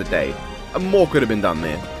and saves the day. More could have been done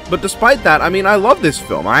there. But despite that, I mean, I love this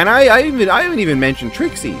film, and I haven't even mentioned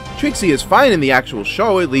Trixie. Trixie is fine in the actual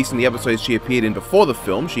show, at least in the episodes she appeared in before the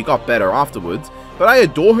film. She got better afterwards, but I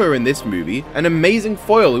adore her in this movie, an amazing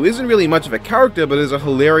foil who isn't really much of a character but is a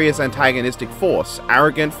hilarious antagonistic force,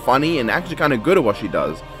 arrogant, funny, and actually kind of good at what she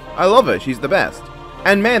does. I love her, she's the best.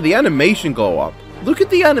 And man, the animation glow up. Look at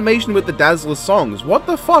the animation with the Dazzler songs, what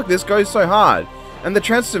the fuck, this goes so hard. And the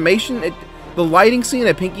transformation, the lighting scene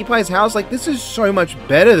at Pinkie Pie's house, like, this is so much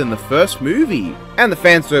better than the first movie. And the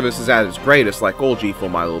fan service is at its greatest, like all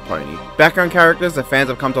G4 My Little Pony. Background characters that fans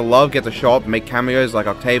have come to love get to show up and make cameos like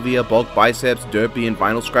Octavia, Bulk Biceps, Derpy, and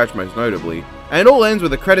Vinyl Scratch most notably. And it all ends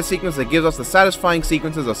with a credit sequence that gives us the satisfying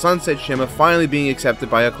sequences of Sunset Shimmer finally being accepted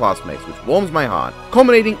by her classmates, which warms my heart,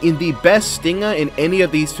 culminating in the best stinger in any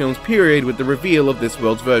of these films period with the reveal of this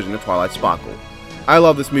world's version of Twilight Sparkle. I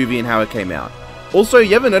love this movie and how it came out. Also,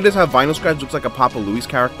 you ever notice how Vinyl Scratch looks like a Papa Louie's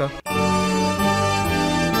character?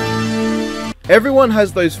 Everyone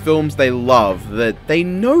has those films they love that they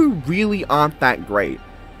know really aren't that great.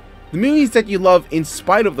 The movies that you love in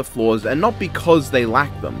spite of the flaws and not because they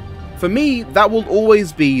lack them. For me, that will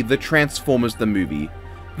always be the Transformers the movie.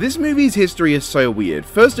 This movie's history is so weird.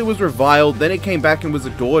 First it was reviled, then it came back and was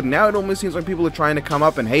adored, now it almost seems like people are trying to come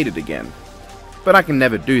up and hate it again. But I can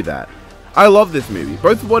never do that. I love this movie,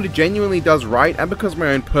 both for what it genuinely does right and because of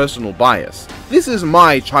my own personal bias. This is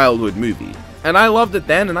my childhood movie, and I loved it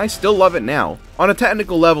then and I still love it now. On a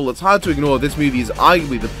technical level, it's hard to ignore this movie is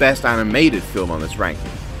arguably the best animated film on this ranking.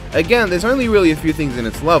 Again, there's only really a few things in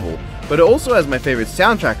its level, but it also has my favorite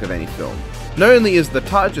soundtrack of any film. Not only is the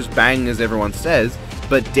touch as banging as everyone says,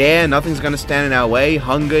 But dare, nothing's gonna stand in our way,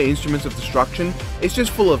 hunger, instruments of destruction, it's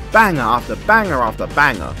just full of banger after banger after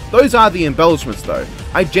banger. Those are the embellishments though.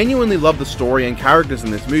 I genuinely love the story and characters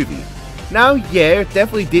in this movie. Now, yeah, it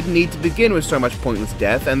definitely didn't need to begin with so much pointless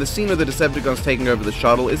death, and the scene of the Decepticons taking over the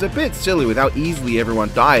shuttle is a bit silly with how easily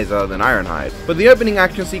everyone dies other than Ironhide. But the opening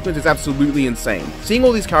action sequence is absolutely insane. Seeing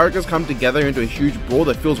all these characters come together into a huge brawl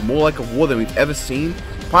that feels more like a war than we've ever seen,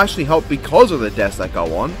 partially helped because of the deaths that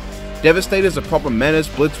go on. Devastator's a proper menace,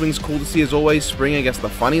 Blitzwing's cool to see as always, Spring I guess the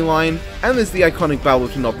funny line, and there's the iconic battle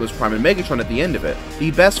between Optimus Prime and Megatron at the end of it. The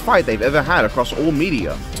best fight they've ever had across all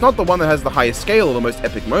media. It's not the one that has the highest scale or the most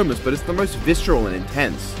epic moments, but it's the most visceral and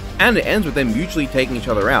intense. And it ends with them mutually taking each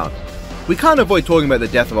other out. We can't avoid talking about the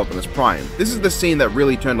death of Optimus Prime. This is the scene that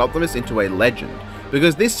really turned Optimus into a legend,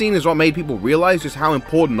 because this scene is what made people realize just how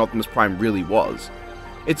important Optimus Prime really was.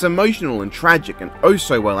 It's emotional and tragic and oh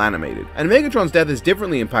so well animated. And Megatron's death is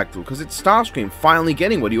differently impactful because it's Starscream finally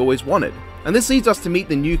getting what he always wanted. And this leads us to meet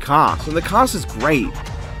the new cast, and the cast is great.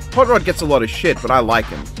 Hot Rod gets a lot of shit, but I like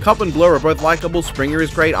him. Cup and Blur are both likable, Springer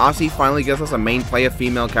is great, RC finally gives us a main player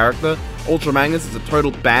female character, Ultra Magnus is a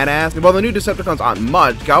total badass, and while the new Decepticons aren't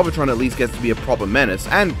much, Galvatron at least gets to be a proper menace,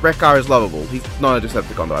 and Wreck-Gar is lovable. He's not a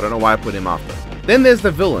Decepticon though, I don't know why I put him after. Then there's the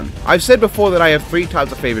villain. I've said before that I have 3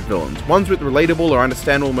 types of favorite villains. Ones with relatable or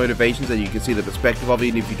understandable motivations that you can see the perspective of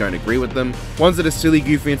even if you don't agree with them. Ones that are silly,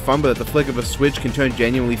 goofy and fun but at the flick of a switch can turn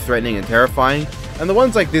genuinely threatening and terrifying. And the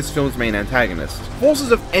ones like this film's main antagonist.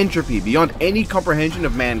 Forces of entropy beyond any comprehension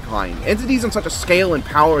of mankind. Entities on such a scale and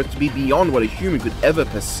power as to be beyond what a human could ever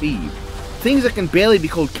perceive. Things that can barely be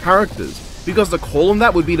called characters, because to call them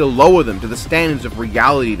that would be to lower them to the standards of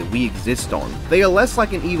reality that we exist on. They are less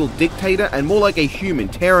like an evil dictator and more like a human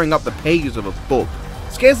tearing up the pages of a book.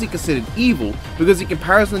 Scarcely considered evil, because in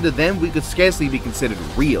comparison to them we could scarcely be considered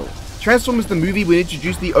real. Transformers the movie would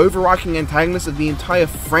introduce the overarching antagonist of the entire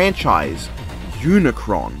franchise,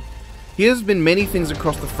 Unicron. He has been many things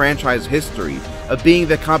across the franchise history, a being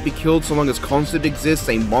that can't be killed so long as Constant exists,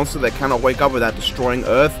 a monster that cannot wake up without destroying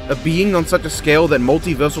Earth, a being on such a scale that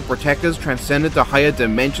multiversal protectors transcended to higher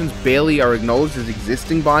dimensions barely are acknowledged as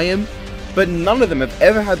existing by him, but none of them have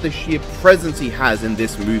ever had the sheer presence he has in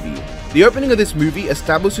this movie. The opening of this movie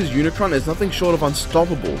establishes Unicron as nothing short of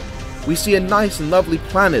unstoppable. We see a nice and lovely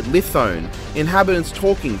planet, Lithone, inhabitants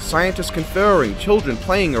talking, scientists conferring, children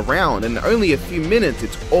playing around, and in only a few minutes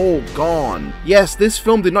it's all gone. Yes, this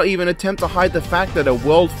film did not even attempt to hide the fact that a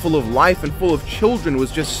world full of life and full of children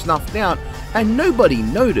was just snuffed out, and nobody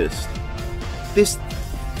noticed. This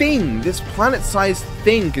thing, this planet-sized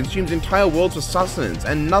thing, consumes entire worlds for sustenance,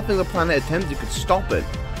 and nothing the planet attempted could stop it.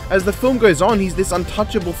 As the film goes on, he's this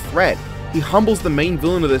untouchable threat. He humbles the main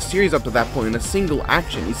villain of the series up to that point in a single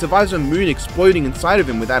action. He survives a moon exploding inside of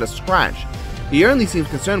him without a scratch. He only seems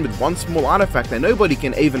concerned with one small artifact that nobody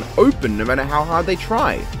can even open no matter how hard they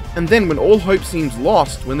try. And then when all hope seems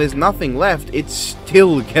lost, when there's nothing left, it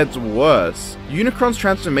still gets worse. Unicron's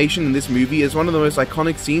transformation in this movie is one of the most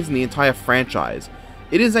iconic scenes in the entire franchise.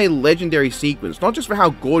 It is a legendary sequence, not just for how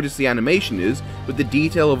gorgeous the animation is, with the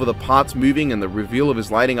detail over the parts moving and the reveal of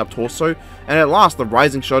his lighting up torso, and at last the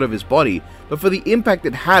rising shot of his body, but for the impact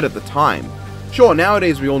it had at the time. Sure,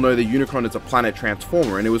 nowadays we all know that Unicron is a planet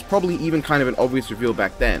transformer, and it was probably even kind of an obvious reveal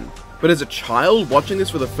back then. But as a child watching this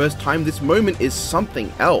for the first time, this moment is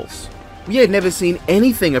something else. We had never seen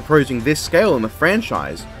anything approaching this scale in the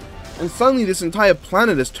franchise. And suddenly this entire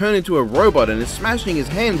planet has turned into a robot and is smashing his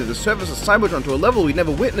hand to the surface of Cybertron to a level we'd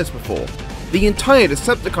never witnessed before. The entire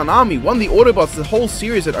Decepticon army, one of the Autobots the whole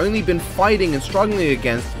series had only been fighting and struggling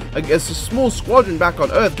against a small squadron back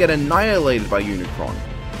on Earth, get annihilated by Unicron.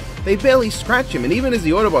 They barely scratch him, and even as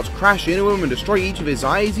the Autobots crash into him and destroy each of his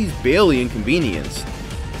eyes, he's barely inconvenienced.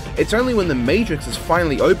 It's only when the Matrix is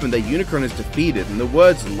finally opened that Unicron is defeated, and the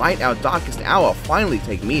words "light our darkest hour" finally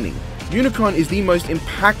take meaning. Unicron is the most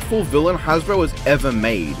impactful villain Hasbro has ever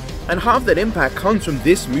made, and half that impact comes from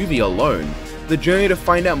this movie alone. The journey to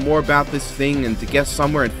find out more about this thing and to get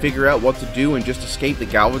somewhere and figure out what to do and just escape the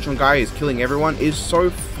Galvatron guy who's killing everyone is so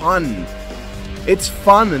fun. It's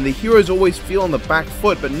fun and the heroes always feel on the back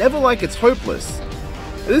foot, but never like it's hopeless.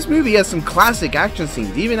 This movie has some classic action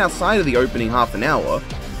scenes even outside of the opening half an hour.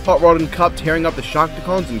 Hot Rod and Cup tearing up the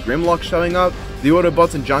Sharkticons and Grimlock showing up, the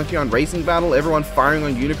Autobots and Junkion racing battle, everyone firing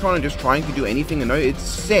on Unicron and just trying to do anything and no, it's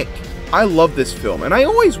sick. I love this film, and I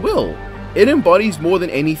always will. It embodies more than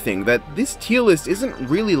anything that this tier list isn't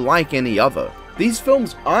really like any other. These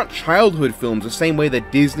films aren't childhood films the same way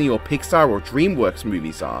that Disney or Pixar or DreamWorks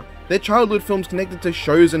movies are. They're childhood films connected to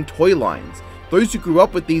shows and toy lines. Those who grew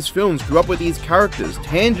up with these films grew up with these characters,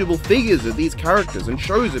 tangible figures of these characters, and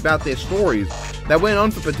shows about their stories that went on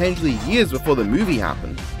for potentially years before the movie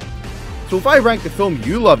happened. So if I rank the film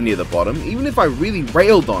you love near the bottom, even if I really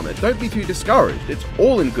railed on it, don't be too discouraged, it's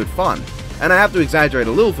all in good fun, and I have to exaggerate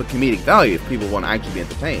a little for comedic value if people want to actually be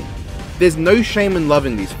entertained. There's no shame in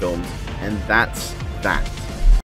loving these films, and that's that.